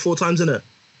the final 4 times, innit?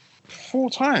 4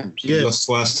 times. He lost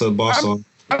twice to Barcelona.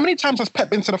 How many times has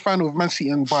Pep been to the final with Man City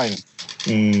and Bayern?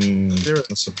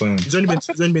 That's the point. He's only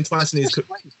been twice in his.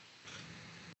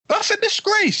 That's a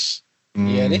disgrace.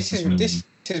 Yeah, this is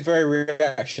very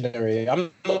reactionary. I'm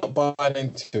not buying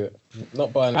into it.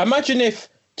 Not buying. Imagine if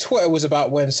Twitter was about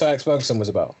when Sir Alex Ferguson was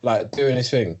about, like doing his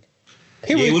thing.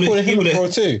 People would call him a pro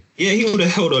too. Yeah, he would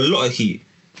have held a lot of heat.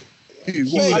 He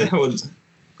would have held.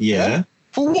 Yeah.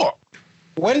 For what?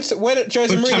 When Jose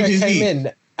Mourinho came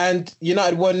in and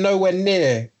United were nowhere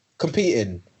near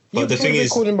competing, but the thing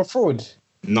is, called him a fraud.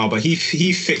 No, but he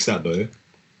fixed that though.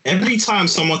 Every time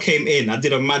someone came in, I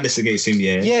did a madness against him.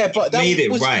 Yeah, but that made it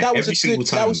was, right that was every single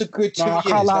time. That was a good 2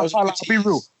 years.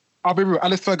 I'll be real.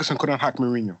 Alex Ferguson couldn't hack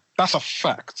Mourinho. That's a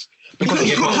fact. Because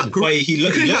he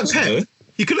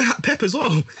couldn't hack Pep as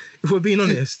well. If we're being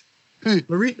honest,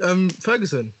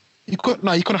 Ferguson. He couldn't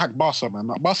hack Barca,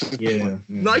 man. Barca.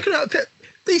 No, he couldn't hack Pep.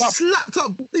 They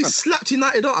slapped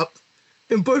United up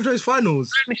in both those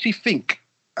finals. I honestly think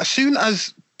as soon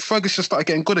as Ferguson started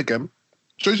getting good again,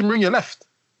 Jose Mourinho left.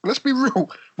 Let's be real.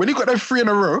 When he got them 3 in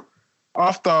a row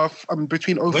after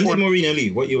between 04 when did Mourinho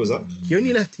leave? What year was that? He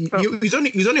only left. He was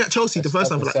only at Chelsea the first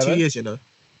time for like 2 years. You know.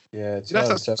 Yeah,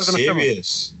 that's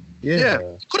serious. Yeah,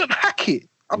 he couldn't hack it.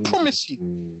 I promise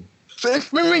you. So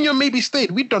if Mourinho maybe stayed,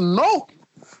 we don't know.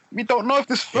 We don't know if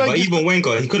this. Yeah, but even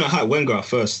Wenger, he couldn't hack Wenger at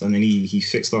first, and then he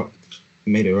fixed up,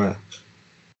 he made it right.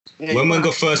 Yeah, when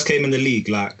Wenger first came in the league,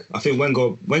 like I think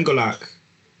Wenger like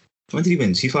when did he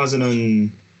win? 2000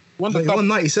 and he won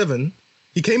 97.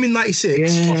 He came in 96.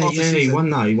 Yeah, he won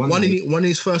that. He won in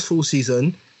his first full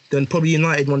season. Then probably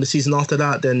United won the season after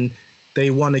that. Then they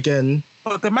won again.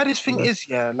 But the maddest thing is,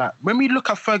 like when we look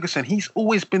at Ferguson, he's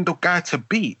always been the guy to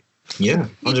beat. Yeah,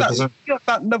 100%. At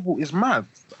that level is mad.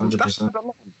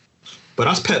 100%. But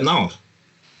that's Pep now.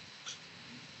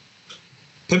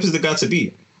 Pep is the guy to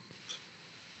beat.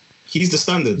 He's the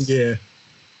standard.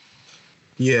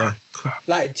 Yeah.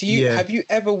 Like, have you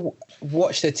ever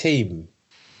watched a team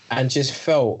and just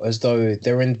felt as though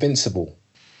they're invincible?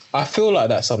 I feel like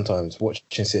that sometimes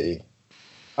watching City.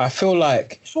 I feel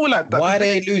like that. Why are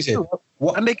they losing?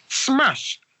 And they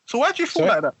smash. So why do you feel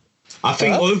like that? I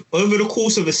think over the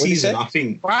course of a season, I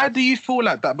think. Why do you feel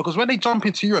like that? Because when they jump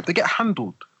into Europe, they get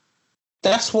handled.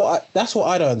 That's what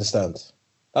I don't understand.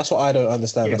 That's what I don't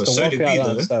understand. Yeah, that's but the one thing I don't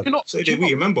understand. So did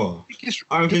we, remember?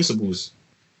 Our Invincibles.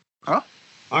 Huh?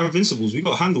 Our Invincibles, we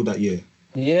got handled that year.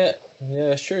 Yeah,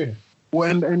 that's true.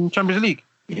 Well, in Champions League?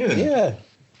 Yeah.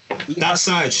 That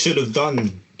side should have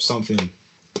done something.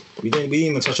 We didn't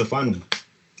even touch a final.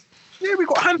 Yeah, we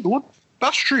got handled.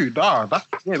 That's true. We got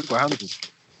handled.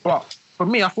 But for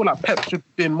me, I feel like Pep should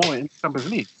be doing more in Champions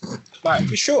League. Like,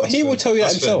 for sure, he will tell you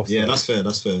that himself. Fair. Yeah, that's fair.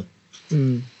 That's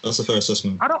a fair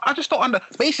assessment. I just don't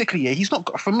basically, he's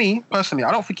not, for me personally,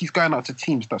 I don't think he's going out to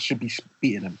teams that should be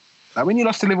beating him. Like when he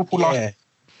lost to Liverpool last year,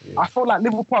 I felt like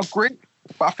Liverpool are great,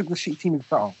 but I think the City team is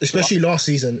better. Especially last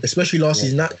season.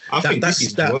 I think this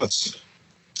is worse.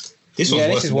 This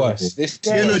is worse. This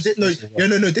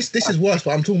is worse,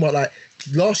 but I'm talking about like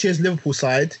last year's Liverpool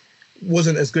side.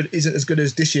 isn't as good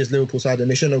as this year's Liverpool side, and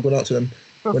they shouldn't have gone out to them.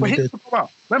 But when for they him did. to go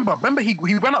out, remember he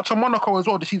went up to Monaco as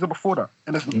well the season before that.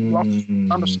 And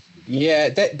it's Yeah,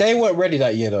 they weren't ready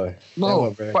that year though. They no,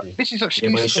 weren't ready. but this is Yeah,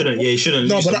 excuse. but he shouldn't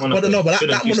No, lose but to Monaco. that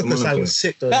Shouldn't lose to Monaco side was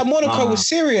sick though. That Monaco Nah. was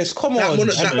serious. Come That on,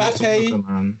 Monaco- Shouldn't lose to Mbappe,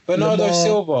 Monaco, man. Bernardo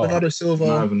Bernardo Silva, Silva. I'm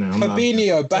not having it. I'm not having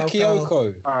it. Fabinho,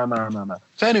 Bakayoko. No.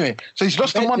 So anyway, so he's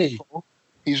lost to Bentley. Monaco,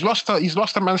 he's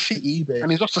lost to Man City, eBay.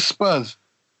 and he's lost to Spurs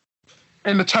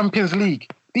in the Champions League.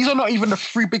 These are not even the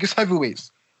three biggest heavyweights.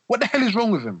 What the hell is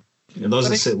wrong with him? It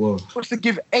doesn't sit well. What's to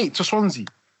give 8 to Swansea?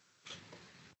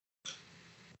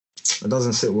 It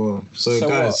doesn't sit well. So So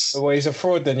guys, what? Well, he's a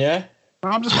fraud then, yeah.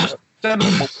 I'm just pushing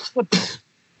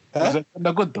the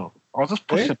agenda good though. I was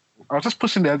just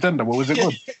pushing the agenda, but was it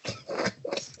good?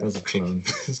 this guy's a clown.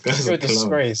 This guy's You're a a clown.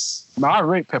 disgrace. No, I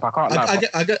rate Pep. I can't lie.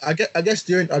 I guess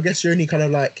the only kind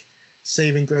of like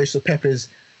saving grace of Pep is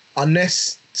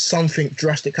unless something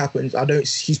drastic happens,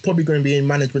 he's probably going to be in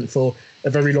management for a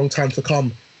very long time to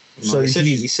come. No, So he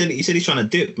said he's trying to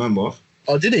dip. Remember,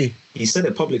 oh, did he? he said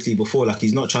it publicly before. Like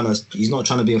he's not trying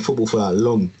to be in football for that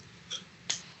long.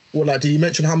 Well, like, did you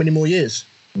mention how many more years?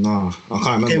 Nah, I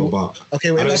can't remember. But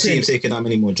Okay, wait, I don't that's see him it. taking that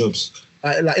many more jobs.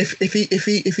 Like if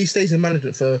he stays in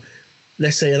management for,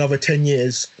 let's say, another 10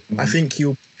 years, I think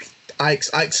he'll. I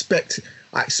expect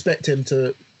him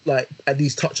to like at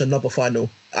least touch another final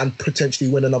and potentially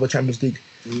win another Champions League.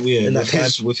 Yeah, in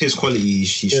that with his quality, he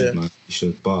should, man. He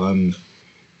should. But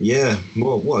yeah,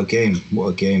 what a game! What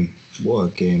a game! What a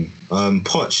game!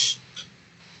 Poch.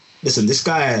 Listen, this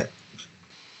guy,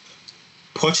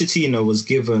 Pochettino, was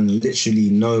given literally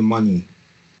no money,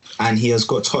 and he has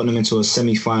got Tottenham into a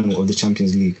semi-final of the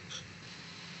Champions League.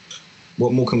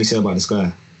 What more can we say about this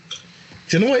guy?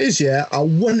 Do you know what it is? Yeah, I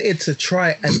wanted to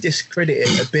try and discredit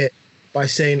it a bit by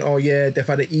saying, "Oh yeah, they've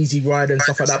had an easy ride and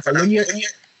stuff like that." But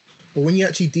when you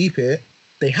actually deep it,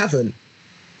 they haven't,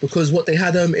 because what they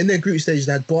had in their group stage,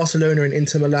 they had Barcelona and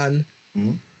Inter Milan.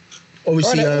 Mhm.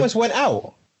 Obviously, They almost went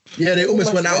out. yeah, they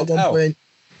almost went out at one point.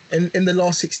 In the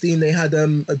last 16, they had a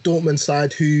Dortmund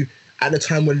side who, at the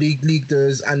time, were league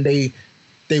leaders, and they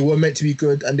were meant to be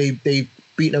good, and they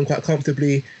beat them quite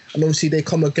comfortably. And obviously, they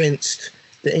come against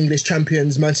the English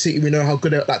champions, Man City. We know how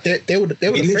good they were. They were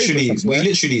We the favourites.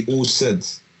 literally all said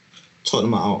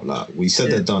Tottenham are out. Like we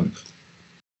said, they're done.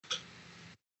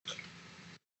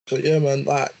 But yeah, man,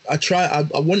 like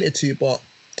I wanted to, but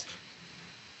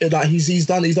like he's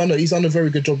done a very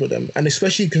good job with them, and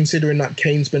especially considering that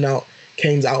Kane's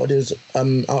out of his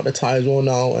out the tie as well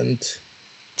now, and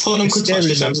Tottenham It's could touch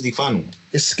scary, the Champions League final.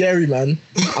 it's scary, man.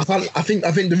 I think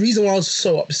the reason why I was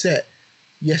so upset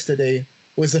yesterday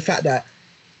was the fact that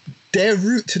their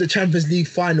route to the Champions League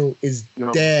final is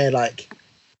there,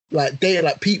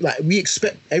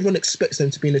 everyone expects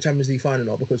them to be in the Champions League final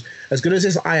now, because as good as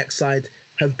this Ajax side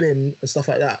have been and stuff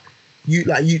like that, you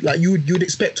would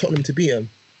expect Tottenham to beat them,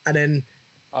 and then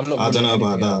I don't know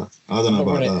about that. I don't know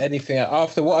about that. Anything out.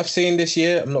 After what I've seen this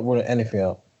year, I'm not ruling anything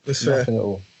out. it's fair. Nothing at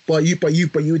all. But you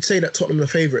would say that Tottenham are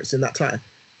favourites in that tie.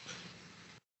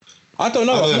 I don't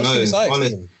know. I don't I've not seen this know. Ajax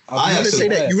Honest- team. You Ajax wouldn't say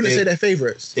that. You wouldn't say they're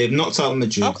favourites. They've knocked out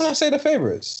Madrid. How can I say they're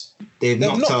favourites? They've They've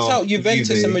knocked out Juventus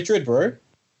Juve. and Madrid, bro.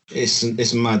 It's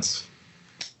mad.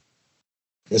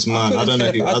 It's mad. I don't know.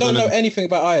 I don't know anything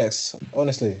about Ajax,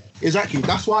 honestly. Exactly.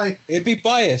 That's why. It'd be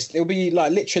biased. It'll be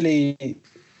like literally,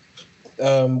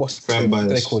 what Prem do they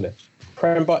bias. call it?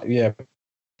 Prem bias. Yeah.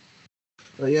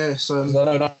 But yeah, so I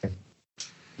know nothing.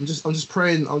 I'm just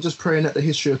praying that the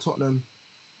history of Tottenham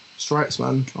strikes,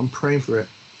 man. I'm praying for it,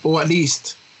 or at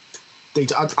least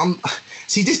I'm.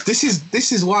 See, this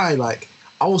is why, like,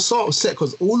 I was so upset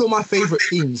because all of my favourite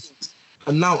teams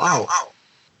are now out,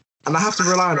 and I have to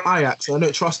rely on Ajax, and I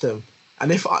don't trust them.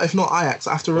 And if not Ajax,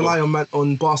 I have to rely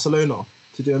on Barcelona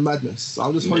to do a madness. So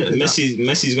I'm just hoping that,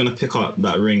 Messi's gonna pick up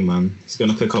that ring, man. He's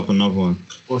gonna pick up another one.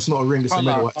 well, it's not a ring, it's a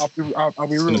medal. I'll be He's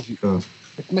real gonna with you. pick up.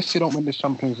 If Messi don't win this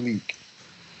Champions League,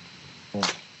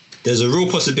 There's a real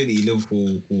possibility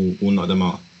Liverpool will knock them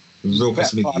out. Real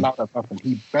better not possibility. allow that to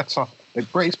happen. The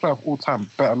greatest player of all time,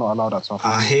 better not allow that to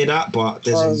happen. I hear that, but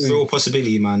there's a real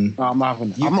possibility, man. No, I'm not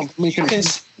having it. I'm not making You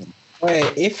it.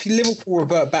 Wait, if Liverpool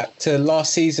revert back to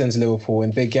last season's Liverpool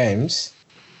in big games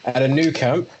at a new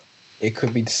camp, it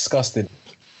could be disgusting.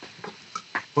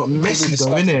 But Messi,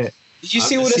 though, innit? Did you I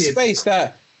see all can the see it. space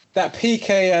that PK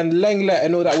and Lenglet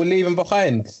and all that were leaving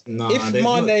behind? Nah, If they've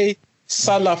Mane,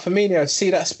 Salah, Firmino see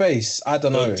that space, I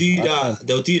don't know. They'll do that.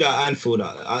 They'll do that at Anfield.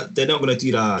 They're not gonna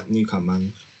do that at Nou Camp,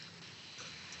 man.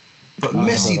 But I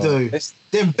Messi, don't know. though, It's-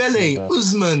 Dembele,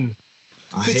 Usman,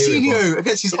 I hear it, Coutinho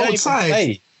against his He don't old even side.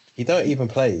 play. He don't even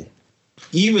play.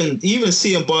 even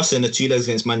seeing Barca in the 2 legs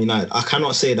against Man United, I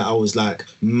cannot say that I was like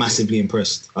massively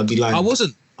impressed. I'd be lying. I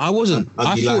wasn't. I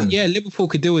thought, lying. yeah, Liverpool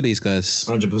could deal with these guys.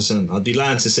 100%. I'd be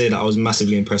lying to say that I was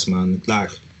massively impressed, man. Like,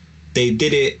 they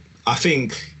did it. I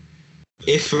think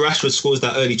if Rashford scores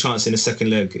that early chance in the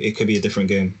second leg, it could be a different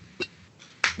game.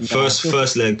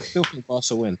 First leg. Still think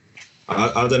Barca win.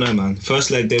 I don't know, man.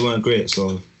 First leg, they weren't great,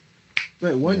 so...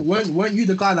 Wait, weren't you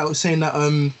the guy that was saying that...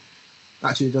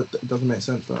 Actually, that doesn't make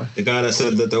sense, though. The guy that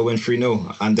said that they'll win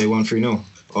 3-0, and they won 3-0.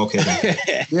 Okay.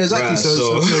 Yeah,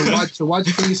 exactly. Right, so why do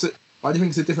you think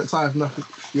it's a different type of nothing?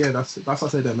 Yeah, that's what I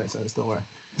say. That makes sense. Don't worry.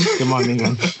 Don't mind me,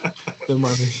 man. Don't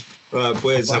mind me. Right,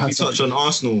 boys. Have we touched on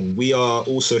Arsenal? We are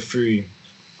also through.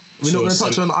 We're not going to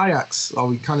touch on Ajax. Oh,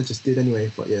 we kind of just did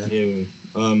anyway. But yeah. Yeah.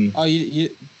 Are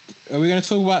we going to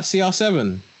talk about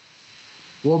CR7?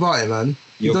 What about it, man?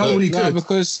 You done all he could.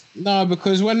 Because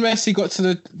when Messi got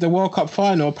to the World Cup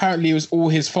final, apparently it was all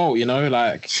his fault. You know,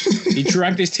 like he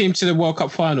dragged his team to the World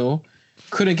Cup final.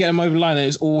 Couldn't get him over the line, and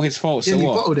it's all his fault. So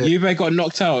what? Juve got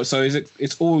knocked out, so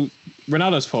it's all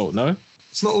Ronaldo's fault, no?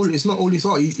 It's not all his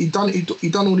fault. He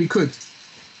done all he could.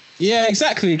 Yeah,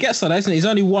 exactly. He gets that, isn't he? He's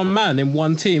only one man in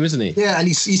one team, isn't he? Yeah, and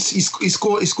he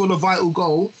scored a vital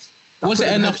goal. Was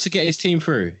it enough to get his team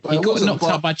through? He got knocked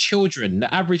out by children.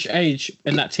 The average age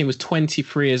in that team was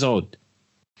 23 years old.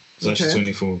 It's actually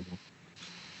 24.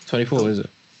 24, is it?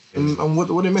 And what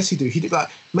did Messi do? He did like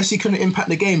Messi couldn't impact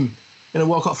the game in a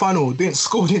World Cup final. Didn't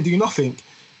score, didn't do nothing.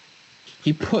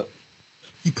 He put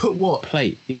what?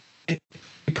 Plate. He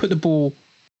put the ball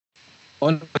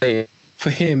on the plate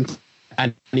for him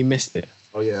and he missed it.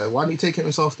 Oh yeah. Why didn't he take it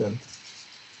himself then?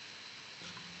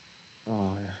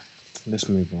 Oh yeah. Let's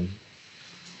move on.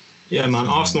 Yeah, man.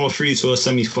 Arsenal are through to a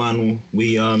semi-final.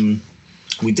 We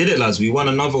did it, lads. We won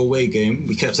another away game.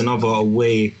 We kept another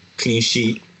away clean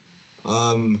sheet.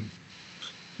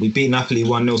 We beat Napoli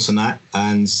 1-0 tonight,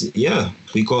 and yeah,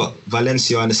 we got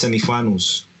Valencia in the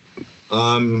semi-finals.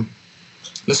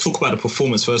 Let's talk about the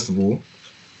performance first of all.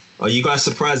 Are you guys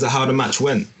surprised at how the match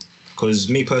went? Because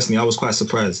me personally, I was quite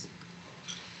surprised.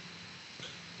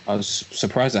 I was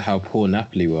surprised at how poor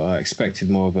Napoli were. I expected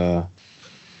more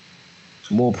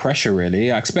pressure, really.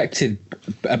 I expected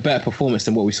a better performance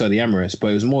than what we saw at the Emirates, but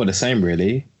it was more of the same,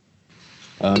 really.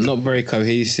 Not very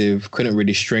cohesive, couldn't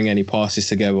really string any passes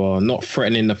together, not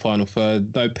threatening the final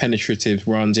third, no penetrative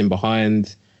runs in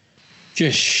behind.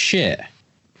 Just shit.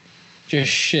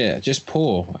 Just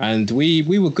poor. And we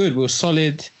were good, we were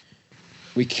solid.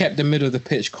 We kept the middle of the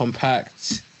pitch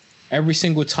compact. Every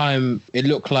single time it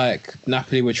looked like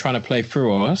Napoli were trying to play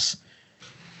through us,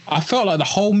 I felt like the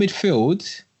whole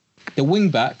midfield, the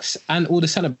wing-backs and all the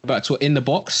centre-backs were in the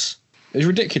box. It was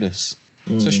ridiculous.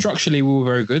 So structurally, we were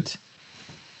very good.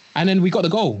 And then we got the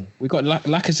goal. We got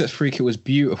Lacazette's free kick was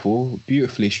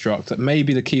beautifully struck.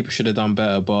 Maybe the keeper should have done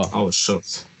better, but I was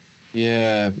shocked.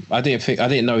 Yeah, I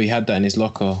didn't know he had that in his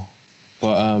locker.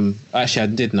 But actually, I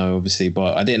did know, obviously,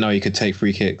 but I didn't know he could take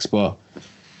free kicks. But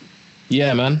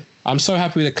yeah, man, I'm so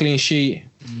happy with a clean sheet.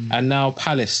 And now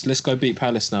Palace. Let's go beat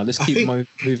Palace now. Let's keep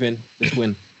moving. Let's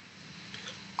win.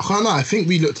 I can't lie. I think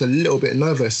we looked a little bit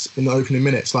nervous in the opening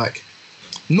minutes. Like,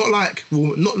 not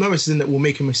nervous in that we're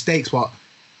making mistakes, but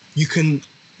you can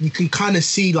kind of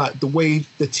see like the way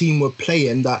the team were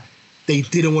playing that they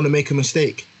didn't want to make a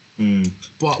mistake.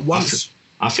 But once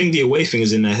I think the away thing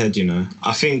is in their head, you know.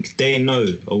 I think they know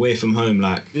away from home,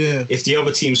 like if the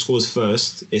other team scores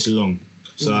first, it's long.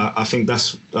 So I think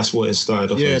that's what it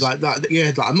started off. Yeah, as. like that.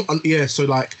 Yeah, like So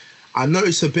like I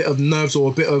noticed a bit of nerves or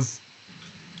a bit of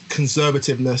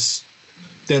conservativeness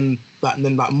than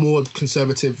more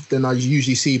conservative than I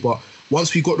usually see. But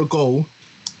once we got the goal,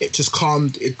 it just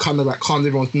calmed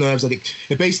everyone's nerves, and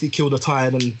it basically killed the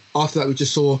tide. And after that, we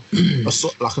just saw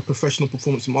a professional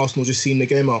performance from Arsenal, just seeing the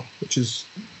game out, which is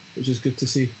good to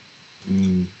see.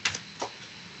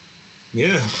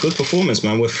 Yeah, good performance,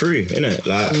 man. We're through, innit?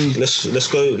 Like, let's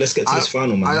go. Let's get to this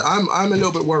final, man. I'm a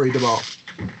little bit worried about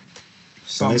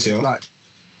some like.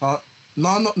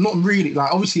 No, not really.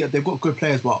 Like, obviously they've got good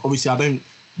players, but obviously I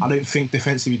don't think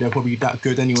defensively they're probably that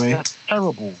good anyway. That's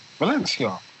terrible,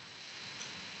 Valencia.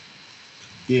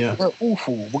 Yeah, they're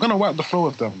awful. We're gonna wipe the floor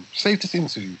with them. Save this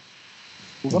interview.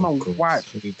 We're gonna wipe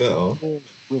the floor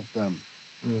with them.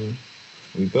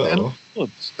 We better.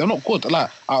 They're not good.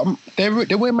 Like they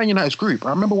were in Man United's group. I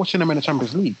remember watching them in the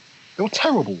Champions League. They were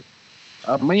terrible.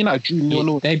 Man United drew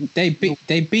 0-0.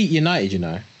 They beat United, you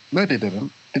know. No, they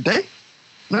didn't. Did they?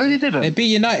 No, they didn't. They beat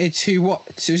United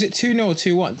 2-1. Was it 2-0 or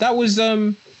 2-1? That was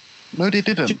No, they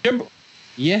didn't.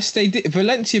 Yes, they did.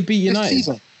 Valencia beat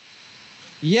United.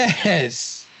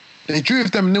 Yes. They drew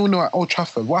with them 0-0 at Old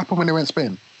Trafford. What happened when they went to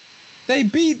Spain? They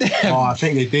beat them. Oh, I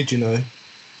think they did. You know.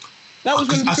 That was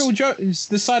when Phil Jones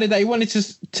decided that he wanted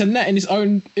to net in his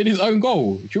own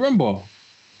goal. Do you remember?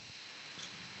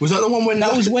 Was that the one when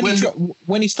that was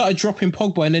when he started dropping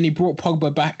Pogba, and then he brought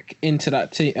Pogba back into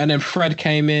that team, and then Fred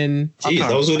came in. Jeez,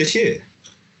 that was all this year.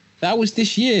 That was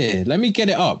this year. Let me get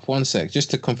it up 1 sec, just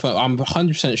to confirm. I'm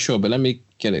 100% sure, but let me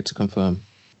get it to confirm.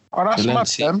 Oh, that's mad,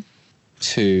 then.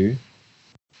 2-1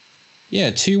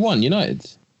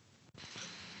 United.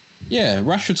 Yeah,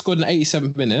 Rashford scored in the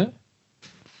 87th minute.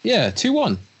 Yeah,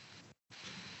 2-1.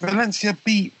 Valencia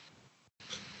beat.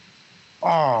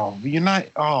 Oh,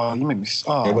 United. Oh, you make me.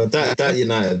 Oh. Yeah, but that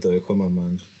United though, come on,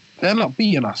 man. They're not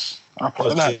beating us. Bro,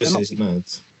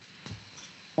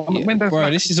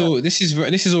 this is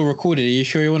all recorded. Are you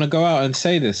sure you want to go out and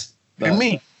say this?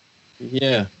 Me?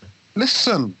 Yeah.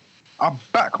 Listen, I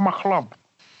back my club.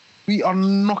 We are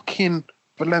knocking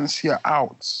Valencia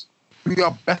out. We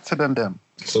are better than them.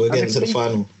 So we're getting to the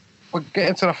final. We're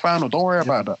getting to the final. Don't worry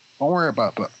about that. Don't worry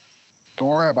about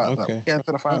that. We're getting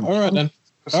to the final. All right then.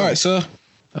 All right, sir.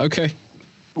 Okay.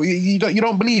 Well, you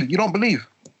don't believe. You don't believe.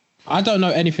 I don't know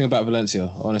anything about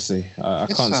Valencia, honestly. I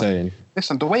can't say anything.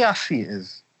 Listen, the way I see it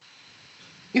is,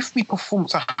 if we perform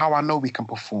to how I know we can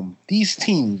perform, these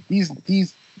teams,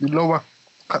 these lower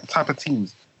type of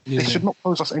teams, they should not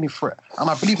pose us any threat. And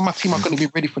I believe my team are going to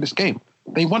be ready for this game.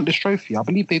 They want this trophy. I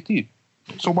believe they do.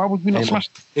 So why would we not smash?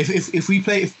 If we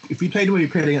play the way we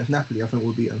played against Napoli, I think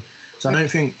we'll beat them. So I don't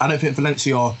think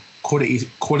Valencia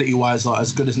quality wise are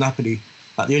as good as Napoli.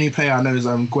 Like the only player I know is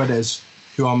Guedes,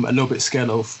 who I'm a little bit scared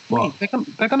of. But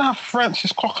they're gonna have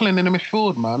Francis Coquelin in the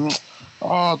midfield, man.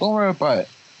 Oh, don't worry about it.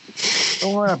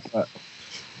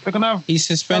 They're gonna have. He's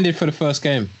suspended for the first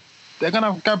game. They're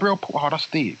gonna have Gabriel. Oh, that's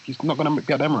deep. He's not gonna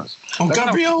be at the Emirates. Oh,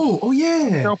 Gabriel! Oh yeah.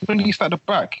 Gabriel released at the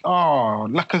back. Oh,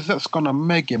 Lacazette's gonna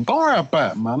meg him. Don't worry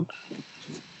about it, man.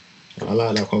 I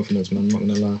like that confidence, man. I'm not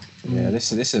gonna lie. Yeah,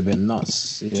 this is a bit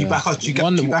nuts. Yeah. Do you back us? Do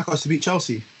you back us to beat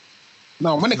Chelsea?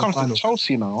 No, when it comes to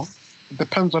Chelsea now, it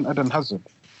depends on Eden Hazard.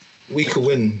 We could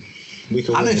win.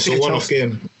 It's a one-off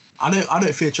game. I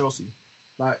don't fear Chelsea.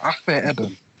 Like I fear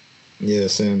Eden. Yeah,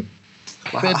 same.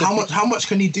 Like, how much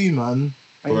can he do, man?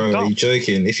 Bro, are you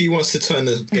joking? If he wants to turn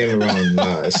the game around,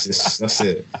 that's it. That's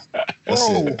it.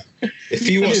 If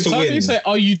he wants to win, you say,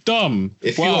 "Are you dumb?"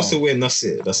 If he wants to win, that's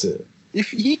it.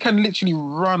 If he can literally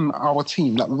run our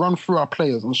team, like run through our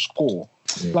players and score,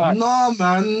 nah,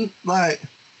 man, like.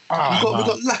 We've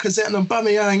got Lacazette and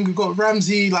Aubameyang. We've got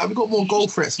Ramsey. Like we've got more goal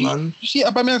threats, man. You see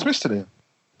Aubameyang's missed today?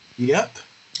 Yep.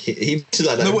 He misses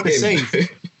like that. Know what they say?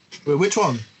 Wait, which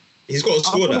one? He's got to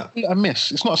score that. A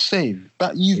miss. It's not a save.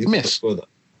 That you've missed.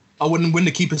 I wouldn't when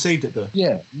the keeper saved it though.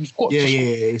 Yeah, you've got. Yeah.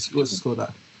 He's got to score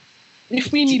that.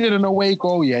 If we needed an away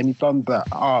goal, and he done that,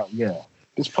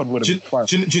 this pod would have been fine.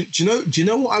 Do you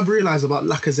know what I've realised about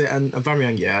Lacazette and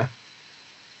Aubameyang? Yeah,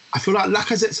 I feel like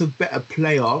Lacazette's a better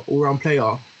player, all-round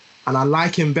player. And I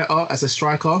like him better as a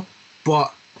striker,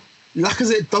 but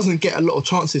Lacazette doesn't get a lot of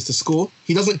chances to score.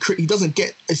 He doesn't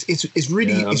get. It's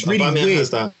really weird. Aubameyang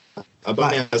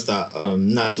has that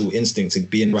natural instinct to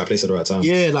be in the right place at the right time.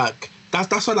 Yeah, like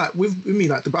that's why like with me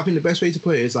like I think the best way to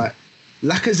put it is like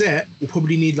Lacazette will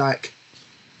probably need like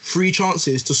 3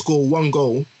 chances to score 1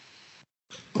 goal,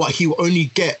 but he will only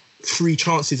get 3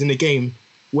 chances in the game,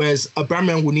 whereas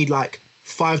Aubameyang will need like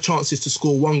 5 chances to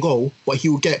score 1 goal, but he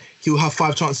will have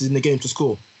 5 chances in the game to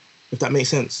score, if that makes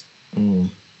sense.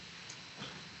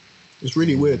 It's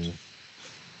really weird.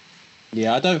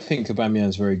 Yeah, I don't think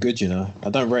Aubameyang's very good, you know. I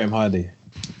don't rate him highly.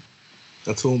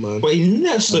 At all, man. But he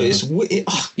nets though. It's weird.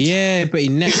 Yeah, but he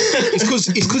nets. It's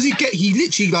because he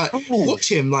literally like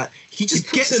watch him like he just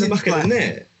gets in the back of the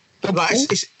net. Like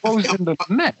it's in the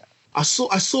net. I saw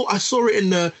it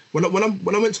in the when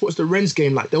I went to watch the Rennes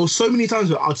game. Like there were so many times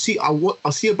where I'll see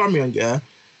Aubameyang, yeah,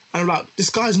 and I'm like, this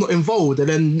guy's not involved. And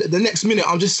then the next minute,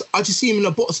 I just see him in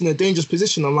a box in a dangerous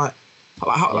position. I'm like,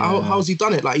 how's he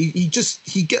done it? Like he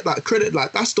get that credit.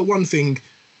 Like that's the one thing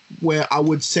where I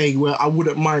would say where I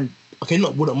wouldn't mind. Okay,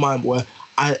 not wouldn't mind. Where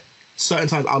certain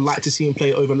times I'd like to see him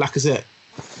play over Lacazette.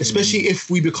 Especially if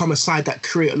we become a side that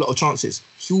create a lot of chances.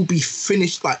 He will be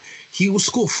finished. Like he will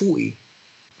score 40.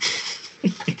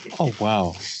 Oh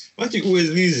wow! Why do you always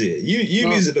lose it? You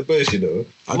lose it the most, you know.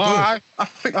 I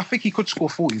think he could score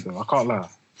 40 though. I can't lie.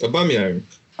 Aubameyang.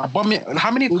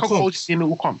 How many goals in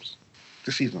all comps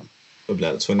this season?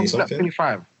 Probably like 20 something. Like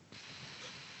 25.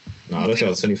 No, I don't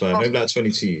think it's 25. Maybe like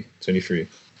 22, 23.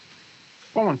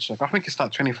 Go on, check. I think it's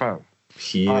like 25.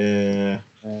 Yeah.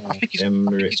 I think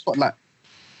he's got like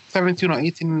 17 or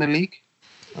 18 in the league.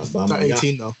 Like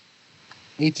 18 though.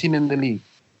 18 in the league.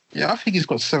 Yeah, I think he's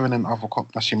got 7 in other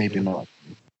comp. Actually, maybe not.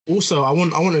 Also, I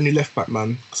want a new left back,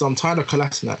 man, because I'm tired of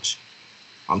Kolasinac.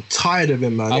 I'm tired of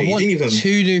him, man. I want didn't even-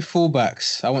 2 new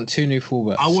fullbacks. I want 2 new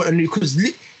fullbacks. I want a new, because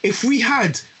if we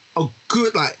had a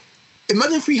good, like,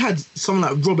 imagine if we had someone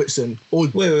like Robertson or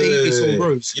Davis or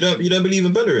Rose. You don't believe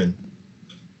in Bellerin?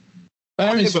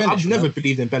 Bellerin's I've finished, never man.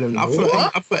 believed in Bellerin.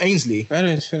 What? I've put Ainsley.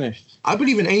 Bellerin's finished. I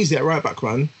believe in Ainsley at right back,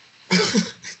 man.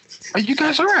 Are you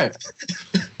guys alright?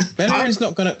 Bellerin's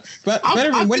not gonna. But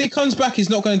Bellerin, when he comes back, he's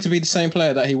not going to be the same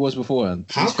player that he was beforehand.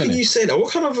 How He's can finished. you say that?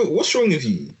 What's wrong with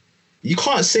you? You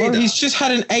can't say Bro, that. he's just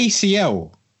had an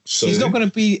ACL. So, He's not going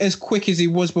to be as quick as he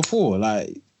was before.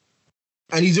 Like,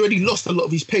 And he's already lost a lot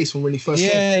of his pace from when he first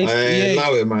came.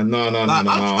 allow it, man. No.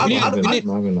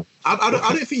 I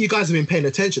don't think you guys have been paying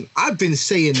attention. I've been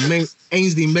saying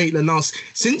Ainsley Maitland-Niles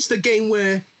since the game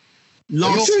where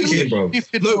last You're season. bro. Wait.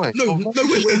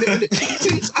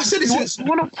 Since I said it since. You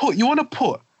want to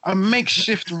put a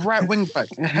makeshift right wing back.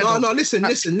 No, listen.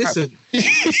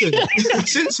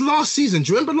 Since last season,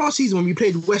 do you remember last season when we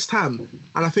played West Ham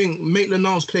and I think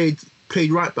Maitland-Niles played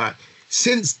right back?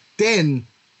 Since then,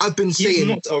 I've been He's saying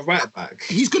not a right back.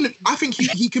 he's gonna. I think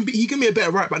he can be a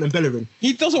better right back than Bellerin.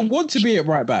 he doesn't want to be at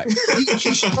right back.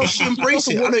 He should embrace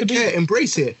it. I don't care.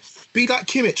 Embrace it. Be like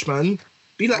Kimmich, man.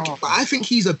 Be like. I think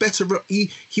he's a better.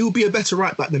 He will be a better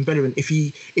right back than Bellerin if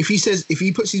he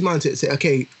puts his mind to it. Say,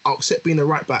 okay, I'll accept being a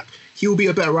right back. He will be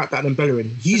a better right back than Bellerin.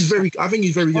 I think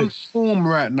he's very on good. form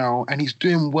right now, and he's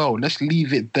doing well. Let's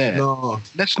leave it there. No,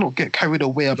 Let's not get carried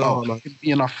away about No. him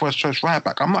being our first choice right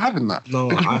back. I'm not having that. No,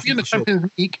 because I we'll be in the think for sure.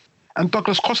 Champions League, and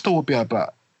Douglas Costa will be our back,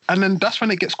 and then that's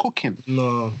when it gets cooking.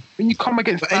 no. When you come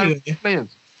against But anyway. players,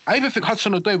 I even think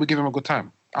Hudson-Odoi would give him a good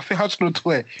time. I think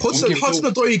Hudson-Odoi.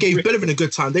 Hudson-Odoi gave Bellerin a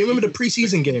good time. They remember the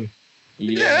preseason game.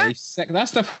 Yeah, he's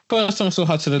that's the first time I saw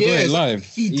Hudson-Odoi live.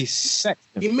 he- He's sick.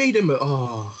 He made him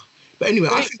But anyway,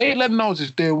 I think Maitland-Niles is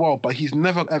doing well, but he's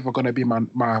never ever going to be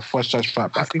my first choice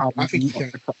right back. I think he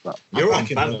can. You're I'm on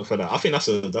backing banter for that. I think that's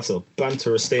a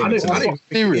banter I statement. don't think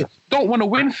it Serious. is. Don't want to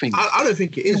win things. I don't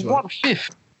think it is, You man. want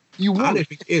fifth. You I want. don't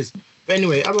think it is. But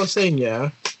anyway, as I was saying,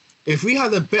 if we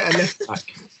had a better left back,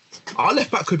 our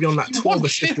left back could be on like You 12 want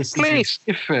assists this fifth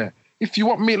season. place. If you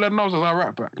want Maitland-Niles as our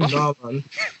right back, No, man.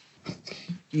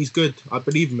 He's good. I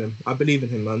believe in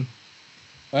him. Man.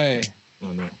 Hey,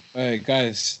 Oh, no. hey,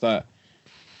 guys, I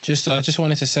just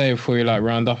wanted to say before you like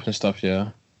round up and stuff,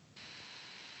 yeah.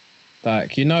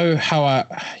 Like, you know how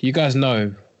you guys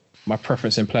know my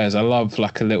preference in players. I love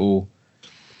like a little,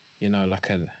 like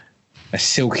a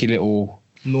silky little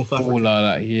North Africa.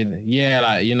 baller, like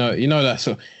that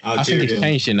sort. I think it's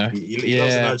changed, He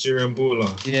loves a Nigerian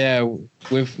baller. Yeah,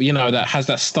 with that has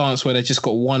that stance where they just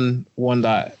got one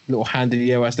that little hand in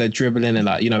the air as they're dribbling and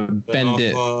bend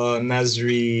it.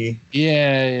 Nasri.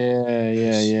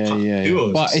 Yeah. Who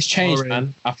else? But it's changed, Mahrez.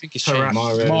 man. I think it's Tarak.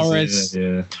 changed. Mahrez,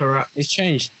 Yeah. Tarak. it's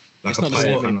changed. Like It's a not the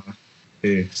same. power.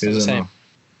 Who's not the it same. now?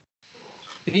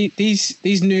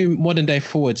 These new modern day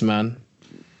forwards, man.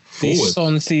 These Forward.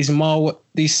 Sons, these Manes,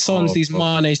 these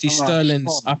Manes, these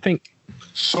Sterlings. Son. I think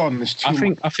Son is too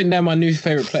much. they're my new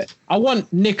favorite player. I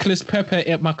want Nicolas Pepe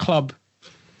at my club,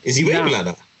 Is he waving like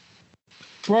that?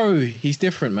 bro. He's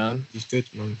different, man. He's good,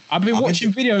 man. I've been I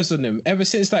watching videos on him ever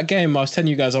since that game. I was telling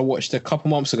you guys I watched a couple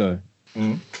months ago.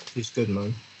 He's good,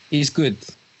 man. He's good.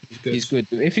 He's good.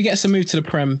 If he gets a move to the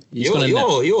Prem, he's gonna.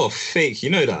 You're fake.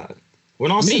 You know that.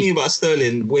 When I was Me? telling you about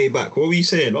Sterling way back, what were you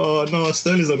saying? Oh no,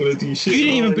 Sterling's not gonna do shit. You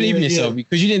didn't even Oh, believe in yeah, yourself yeah.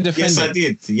 because you didn't defend Yes, him. I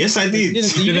did. Yes, I did.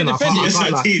 You didn't defend Yes,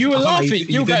 him. I did. You were I can't laughing. lie,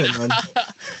 You were did going.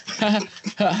 it, man.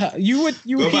 You would.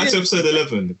 Go back to he episode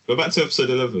 11. Go back to episode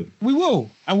 11. We will.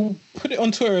 I will put it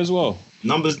on Twitter as well.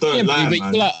 Numbers don't Yeah, lie, but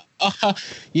man. you're like,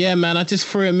 yeah, man, I just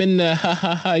threw him in there.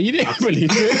 You didn't believe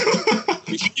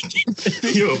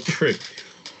it. You're a prick.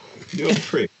 You're a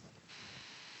prick.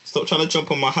 Stop trying to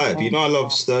jump on my hype. You know I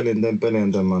love Sterling, then Belly,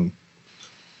 and them, man.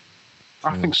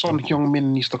 I think Son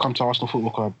Heung-min needs to come to Arsenal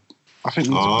Football Club. I think.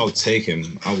 Oh, I'll take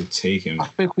him. I will take him. I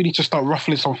think we need to start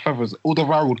ruffling some feathers. All the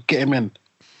viral, get him in.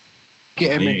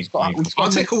 Get him in. He's got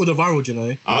I'll take all the viral, you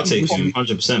know. I'll take him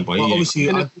 100%, but But yeah.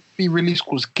 obviously, be release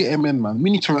calls. Get him in, man. We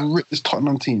need to rip this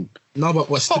Tottenham team. no, but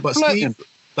Stop Steve, flirting.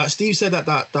 Steve said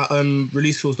that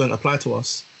release rules don't apply to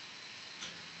us.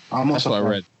 I'm not That's what I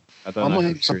surprised. read. I don't I'm know not if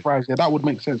even it's true. surprised. Yeah, that would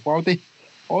make sense. Why would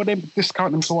they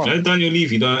discount him to one? Let Daniel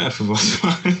leave, you don't F with us.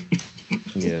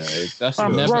 Yeah, that's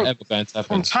Man, never bro, ever going to happen.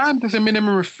 From time there's a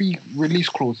minimum fee release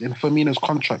clause in Firmino's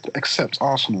contract except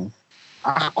Arsenal.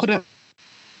 I couldn't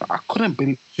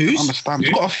understand.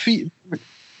 He's got a fee.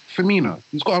 Firmino.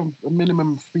 He's got a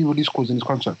minimum free release clause in his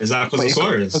contract. Is that because of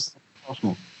Suarez?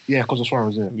 Arsenal. Yeah, because of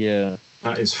Suarez. Yeah. Yeah.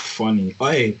 That is funny.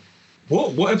 Hey,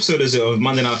 what episode is it of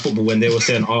Monday Night Football when they were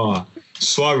saying,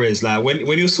 Suarez, like when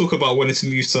he was talking about wanting to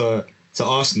move to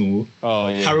Arsenal, Oh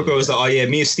yeah. Carragher was like, "Oh yeah,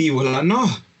 me and Steve were like, no,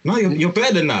 you're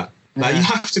better than that. Like you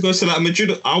have to go to like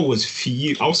Madrid." I was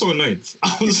so annoyed.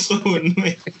 I was so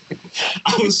annoyed.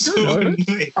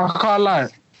 I can't lie.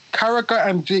 Carragher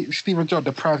and Steven Gerrard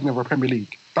deprived me of a Premier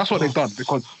League. That's what they've done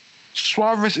because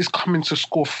Suarez is coming to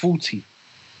score 40.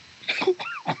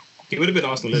 He would have been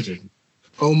Arsenal legend.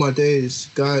 Oh my days,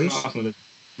 guys. Arsenal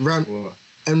legend.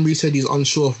 Emery said he's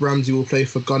unsure if Ramsey will play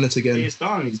for Gunners again He's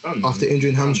done. after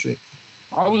injuring hamstring.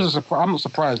 I'm not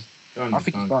surprised. Done, I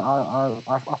think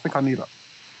I think I need that.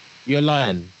 You're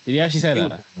lying. Did he actually say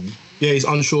that? Yeah, he's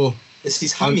unsure. It's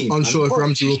his hammy. Unsure if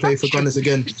Ramsey will play for Gunners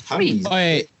again. Hammy.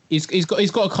 Oh, he's got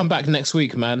to come back next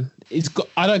week, man.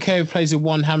 I don't care if he plays with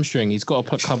one hamstring. He's got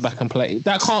to come back and play.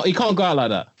 He can't go out like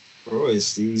that. Bro,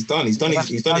 he's done. He's done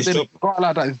his job. Got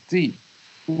like that is deep.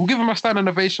 We'll give him a standing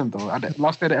ovation though. At the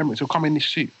last day of the Emirates, he'll come in his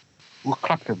suit. We'll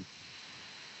clap him.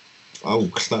 I will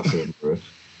clap for him, bro.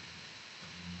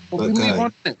 But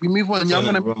we move on. Yeah, I'm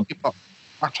gonna keep up.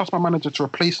 I trust my manager to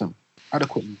replace him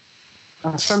adequately.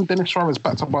 And send Denis Suarez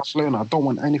back to Barcelona. I don't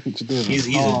want anything to do with him. He's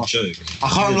a joke. I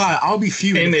can't lie. I'll be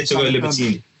fuming. He came here to go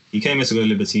Libertine. He came here to go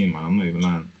Libertine, man. I'm not even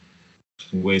lying.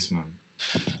 Waste, man.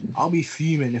 I'll be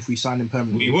fuming if we sign him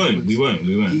permanently. We won't.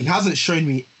 He hasn't shown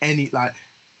me any like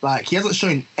he hasn't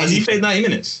shown. Has he played 90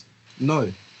 minutes?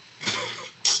 No.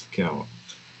 Okay.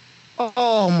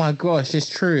 Oh my gosh, it's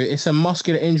true. It's a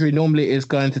muscular injury. Normally, it's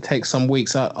going to take some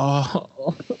weeks out.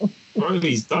 Oh, Bro,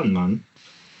 he's done, man.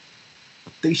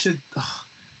 They should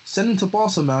send him to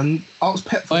Barca, man. Ask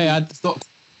Pep for stop.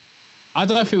 I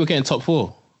don't think we're getting top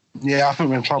 4. Yeah, I think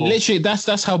we're in trouble. Literally,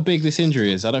 that's how big this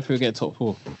injury is. I don't think we're getting top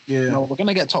 4. Yeah, no, we're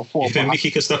gonna get top 4. You think Mickey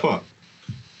could step up?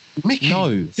 Mickey? No.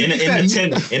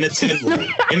 In a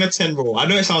 10 role. I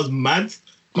know it sounds mad,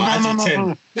 but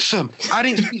No. Listen, I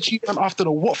didn't speak to you after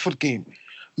the Watford game.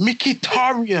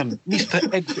 Mkhitaryan needs to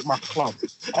exit my club.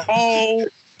 Oh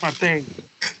my day.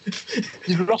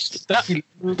 He lost that.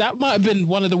 That might have been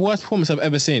one of the worst performances I've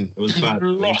ever seen. It was bad.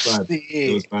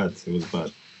 It was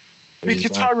bad.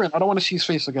 Mkhitaryan, I don't want to see his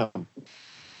face again.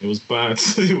 It was bad.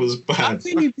 It was bad. How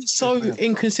can you be so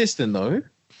inconsistent though?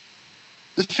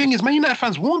 The thing is, Man United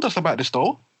fans warned us about this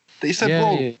though. They said,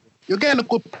 bro, you're getting a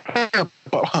good player,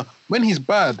 but when he's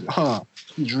bad,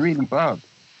 he's really bad.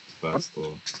 Bad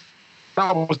still.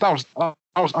 That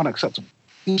was unacceptable.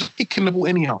 He was kicking the ball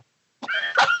anyhow.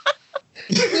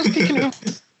 He was kicking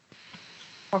it.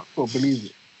 I can't believe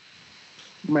it.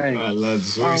 Man. Alright,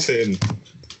 lads, what are you saying?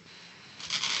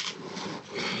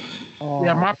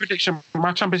 Yeah, my prediction,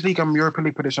 my Champions League and Europa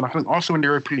League prediction, I think also in the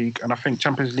Europa League, and I think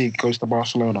Champions League goes to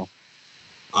Barcelona.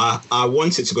 I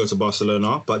want it to go to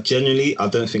Barcelona, but genuinely, I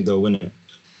don't think they'll win it.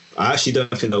 I actually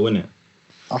don't think they'll win it.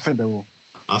 I think they will.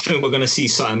 I think we're going to see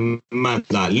something mad.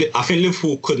 Like, I think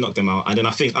Liverpool could knock them out, and then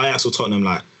I think Ajax or Tottenham,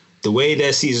 like, the way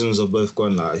their seasons are both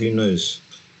gone, like, who knows?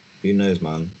 Who knows,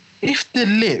 man? If De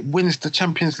Ligt wins the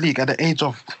Champions League at the age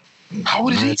of... How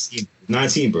old is he?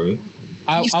 19, bro.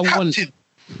 I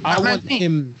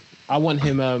want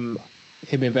him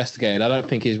investigated. I don't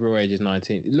think his real age is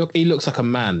 19. He looks like a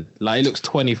man. Like, he looks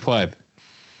 25.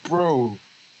 Bro,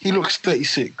 he looks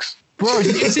 36. Bro,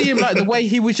 did you see him, like, the way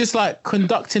he was just, like,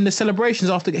 conducting the celebrations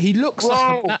after... He looks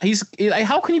like...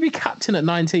 how can you be captain at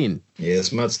 19? Yeah,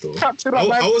 it's mad still. Captain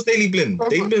How was Daily Blind?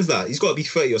 Daily Blind's that. He's got to be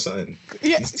 30 or something.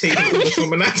 Yeah. He's taking it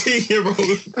from a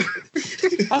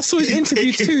 19-year-old. I saw his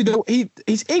interview too.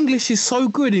 His English is so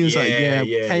good. He was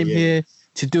came here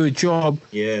to do a job.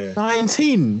 Yeah.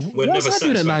 19. What's I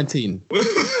doing at 19?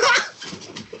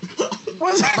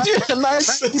 What's I doing at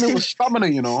 19? It was stamina,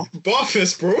 you know.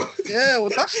 Barfest, bro. Yeah, well,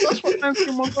 that's what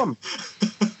 19 was on.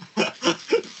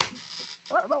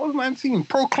 That was 19.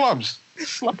 Pro clubs.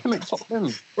 Slapping it top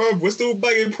in. Bro, we're still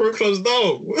banging pro clubs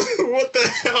now. What the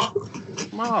hell?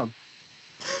 Man.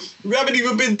 We haven't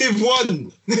even been Div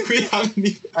 1. We haven't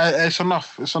even... It's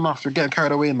enough. It's enough. You're getting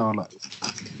carried away now. Like,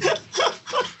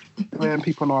 letting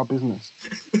people know our business.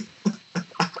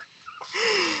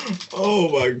 Oh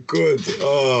my god.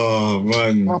 Oh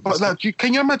man. But like,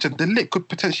 can you imagine? De Ligt could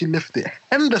potentially lift it.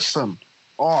 Henderson.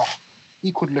 Oh,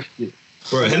 he could lift it.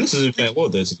 Bro, Henderson's been playing well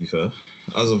there, to be fair.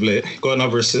 As of late. Got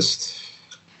another assist.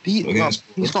 He's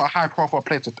not a high-profile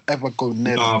player to ever go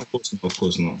near. No, of course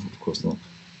not.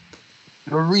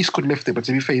 Lloris could lift it, but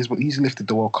to be fair, he's lifted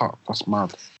the World Cup. That's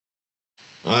mad.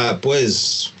 Alright,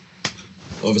 boys.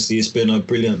 Obviously, it's been a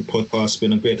brilliant podcast. It's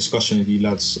been a great discussion with you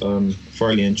lads.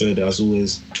 Thoroughly enjoyed it, as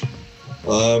always.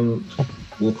 We'll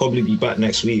probably be back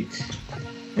next week.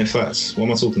 In fact, what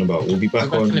am I talking about? We'll be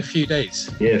back in a few days.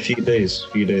 Yeah, a few days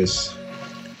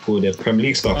for the Premier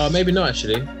League stuff. Maybe not,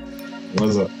 actually.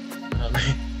 What's that?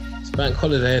 bank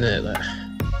holiday, innit?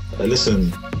 Like,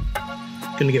 Listen,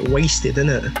 Gonna get wasted,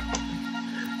 innit?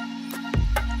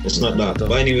 it's not that.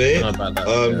 But anyway, not about that,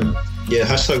 yeah,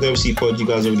 hashtag WC Pod. You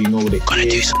guys already know what it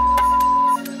is.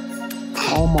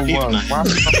 Oh my Leave word! it, Why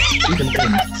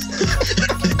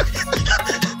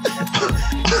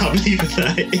I'm leaving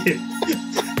that in.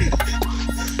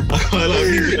 I can't lie,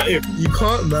 I'm leaving that in. You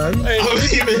can't, man. Hey, I'm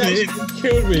leaving it in.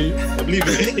 killed me. I'm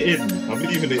leaving it in. I'm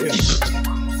leaving it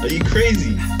in. Are you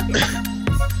crazy?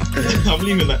 I'm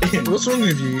leaving that in. What's wrong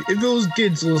with you? If it was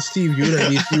Gids or Steve, you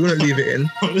wouldn't leave it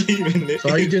in. I'm leaving it So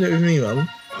how are you in. doing it with me, man?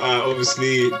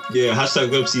 Obviously, yeah, hashtag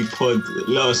WebC Pod.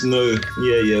 Let us know.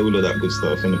 Yeah, all of that good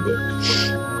stuff in a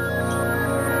bit.